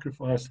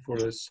sacrifice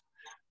for us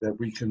that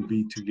we can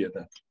be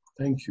together.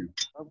 Thank you.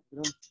 Come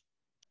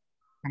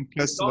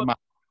close to the mic.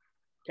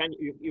 Can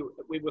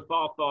we were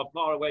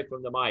far away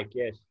from the mic,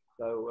 yes.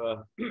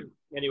 So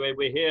anyway,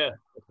 we're here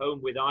at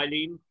home with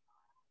Eileen.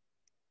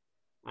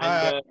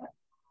 And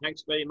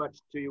thanks very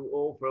much to you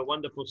all for a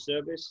wonderful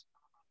service.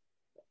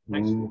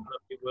 Thanks for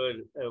the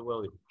lovely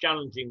word,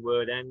 challenging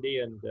word, Andy,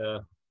 and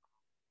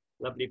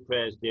lovely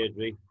prayers,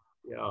 Deirdre.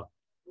 Yeah.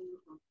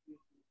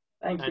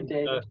 Thank you,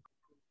 David.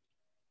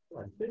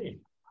 Hi,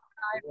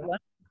 everyone.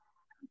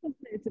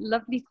 It's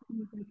lovely to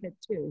be back at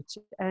church,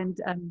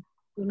 and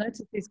you'll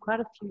notice there's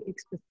quite a few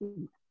extra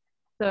seats.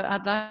 So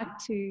I'd like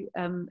to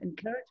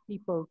encourage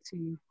people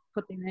to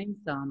put their names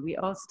down. You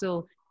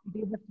do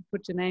have to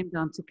put your name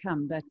down to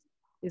come, but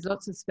there's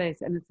lots of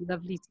space, and it's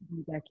lovely to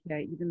be back here,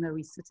 even though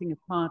we're sitting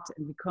apart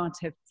and we can't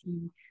have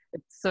tea.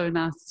 It's so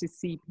nice to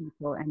see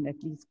people and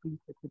at least greet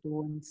at the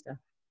door and stuff.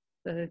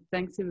 So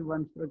thanks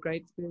everyone for a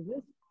great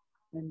service,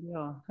 and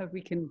yeah, hope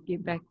we can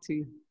get back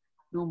to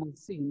normal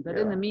soon. But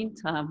in the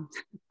meantime,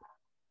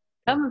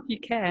 come if you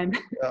can.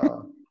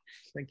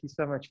 Thank you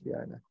so much,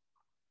 Fiona.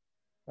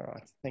 All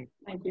right, thank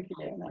you,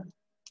 Fiona.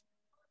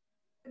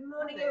 Good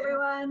morning,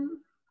 everyone.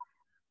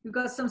 We've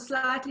got some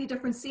slightly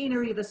different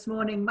scenery this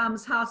morning.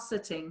 Mum's house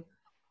sitting,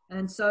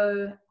 and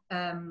so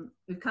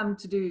we've come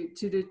to do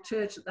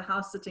church at the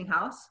house sitting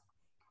house.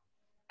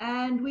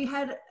 And we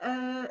had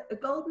a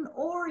golden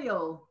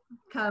oriole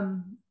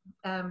come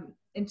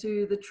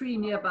into the tree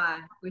nearby.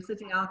 We're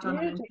sitting out on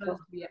an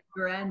enclosed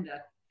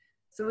veranda.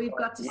 So we've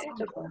got to see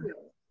the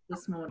oriole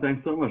this morning.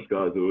 Thanks so much,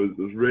 guys. It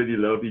was really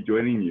lovely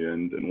joining you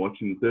and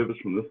watching the service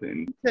from this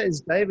end. Peter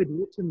is David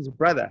Wharton's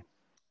brother.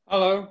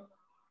 Hello.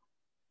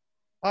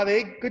 Hi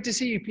there. Good to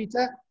see you,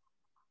 Peter.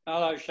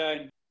 Hello,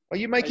 Shane. Are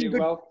you making good?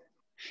 Well?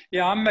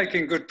 Yeah, I'm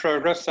making good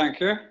progress, thank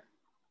you.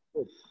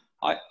 Good.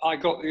 I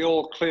got the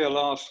all clear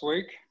last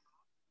week.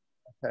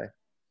 Okay.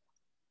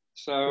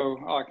 So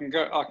I can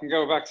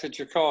go back to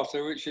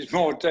Jakarta, which is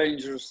more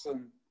dangerous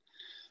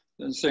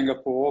than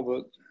Singapore,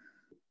 but.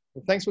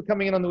 Well, thanks for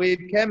coming in on the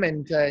webcam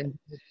and.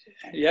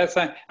 Yes,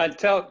 and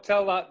tell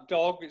that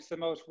dog it's the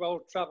most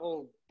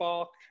well-travelled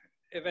bark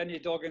of any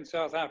dog in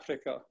South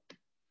Africa.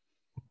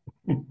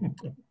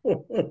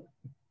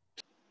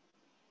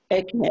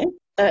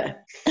 Okay.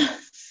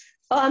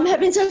 I'm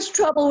having such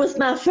trouble with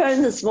my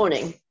phone this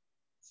morning.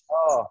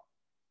 Oh.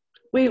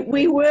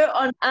 We were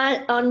on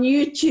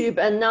YouTube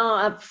and now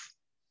I've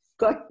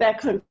got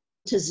back onto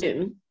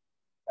Zoom.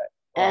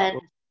 And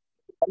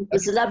it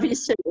was a lovely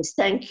service.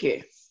 Thank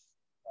you.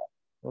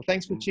 Well,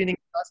 thanks for tuning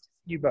in. Nice to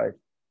see you both.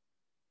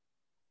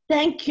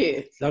 Thank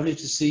you. Lovely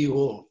to see you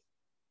all.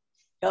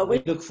 We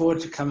look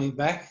forward to coming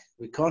back.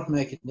 We can't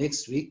make it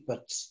next week,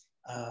 but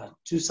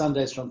 2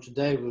 Sundays from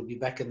today, we'll be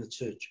back in the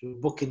church. We'll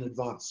book in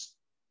advance.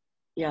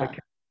 Yeah. Okay.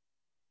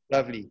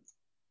 Lovely.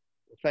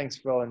 Well, thanks,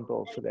 Val and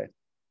Bill, for that.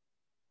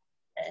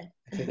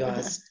 Okay,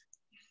 guys.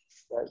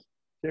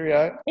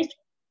 Cheerio.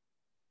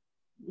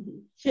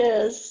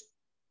 Cheers.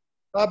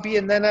 Bobby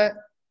and Nana.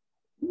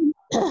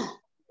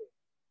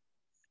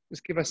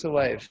 Just give us a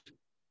wave.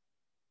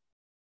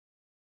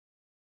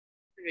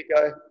 There you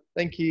go.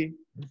 Thank you.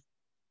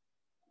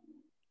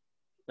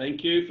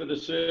 Thank you for the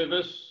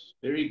service.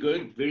 Very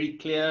good, very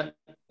clear,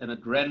 and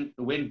it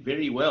went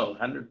very well,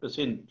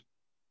 100%.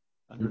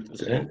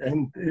 100%.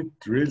 And it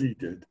really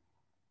did.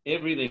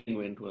 Everything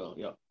went well,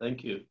 yeah.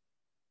 Thank you.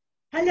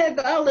 Hello,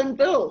 Val and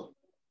Bill.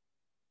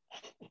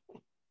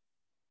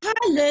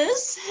 Hi,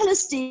 Liz. Hello,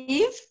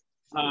 Steve.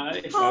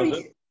 Hi, How are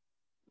you?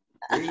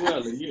 Very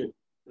well, and you?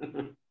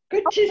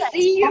 Good to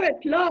see you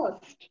at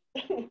last.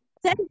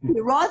 Thank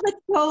you. Rather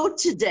cold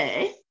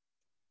today.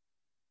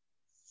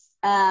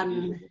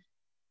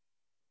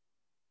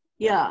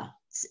 Yeah,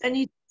 it's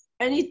only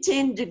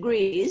 10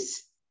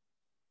 degrees,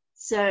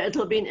 so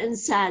it'll be an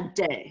inside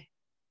day.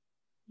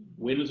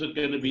 When is it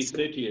going to be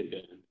 30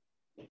 again?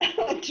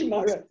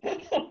 Tomorrow.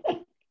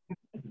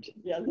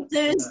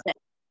 Thursday.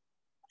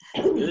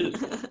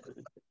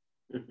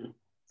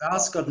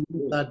 Val's got an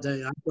inside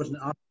day. I've got an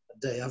outside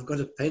day. I've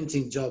got a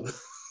painting job,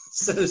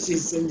 so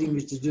she's sending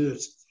me to do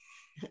it.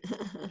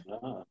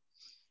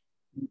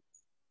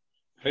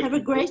 Have a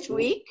great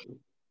week.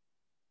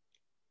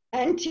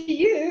 And to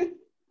you.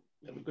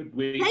 Have a good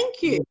week.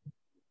 Thank you.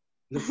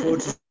 Look forward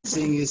to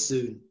seeing you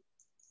soon.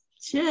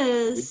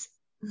 Cheers.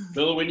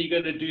 Bill, when are you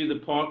going to do the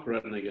park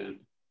run again?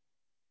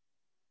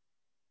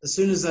 As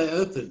soon as they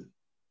open.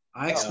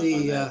 I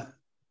actually, a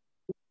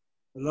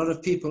lot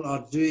of people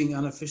are doing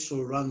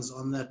unofficial runs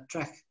on that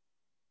track.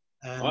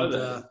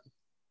 And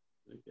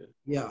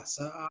yeah,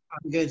 so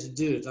I'm going to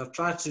do it. I've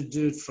tried to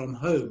do it from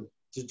home,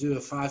 to do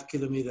a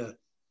 5-kilometer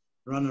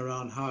run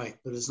around hike,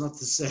 but it's not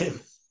the same.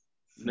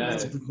 No,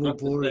 it's a bit more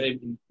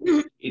boring.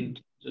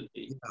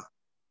 Intensity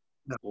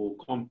or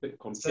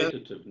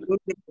competitiveness.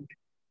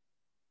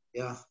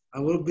 Yeah, I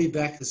will be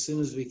back as soon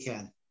as we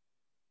can.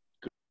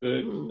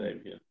 Good,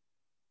 same here.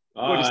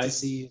 Nice Bye. to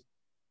see you.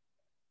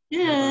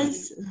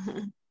 Yes.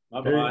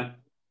 Bye-bye.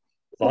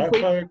 Bye,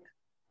 folks.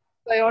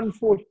 Stay on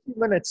for 2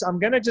 minutes. I'm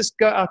going to just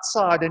go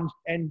outside and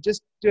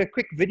just do a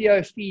quick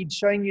video feed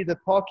showing you the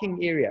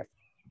parking area.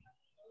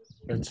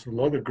 That's a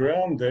lot of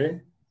ground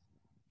there.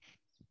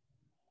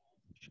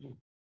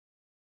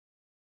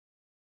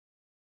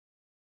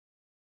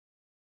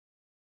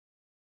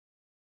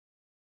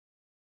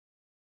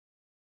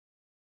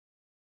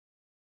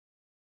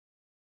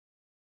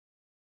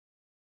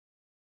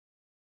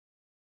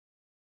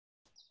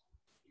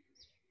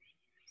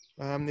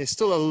 There's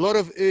still a lot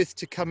of earth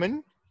to come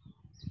in,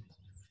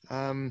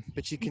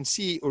 but you can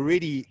see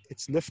already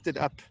it's lifted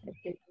up.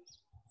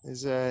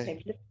 There's you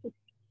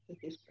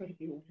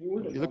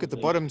look at the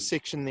bottom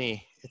section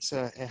there, it's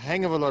a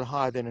hang of a lot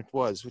higher than it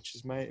was, which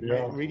has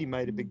really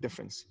made a big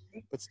difference.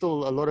 But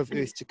still a lot of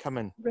earth to come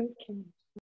in.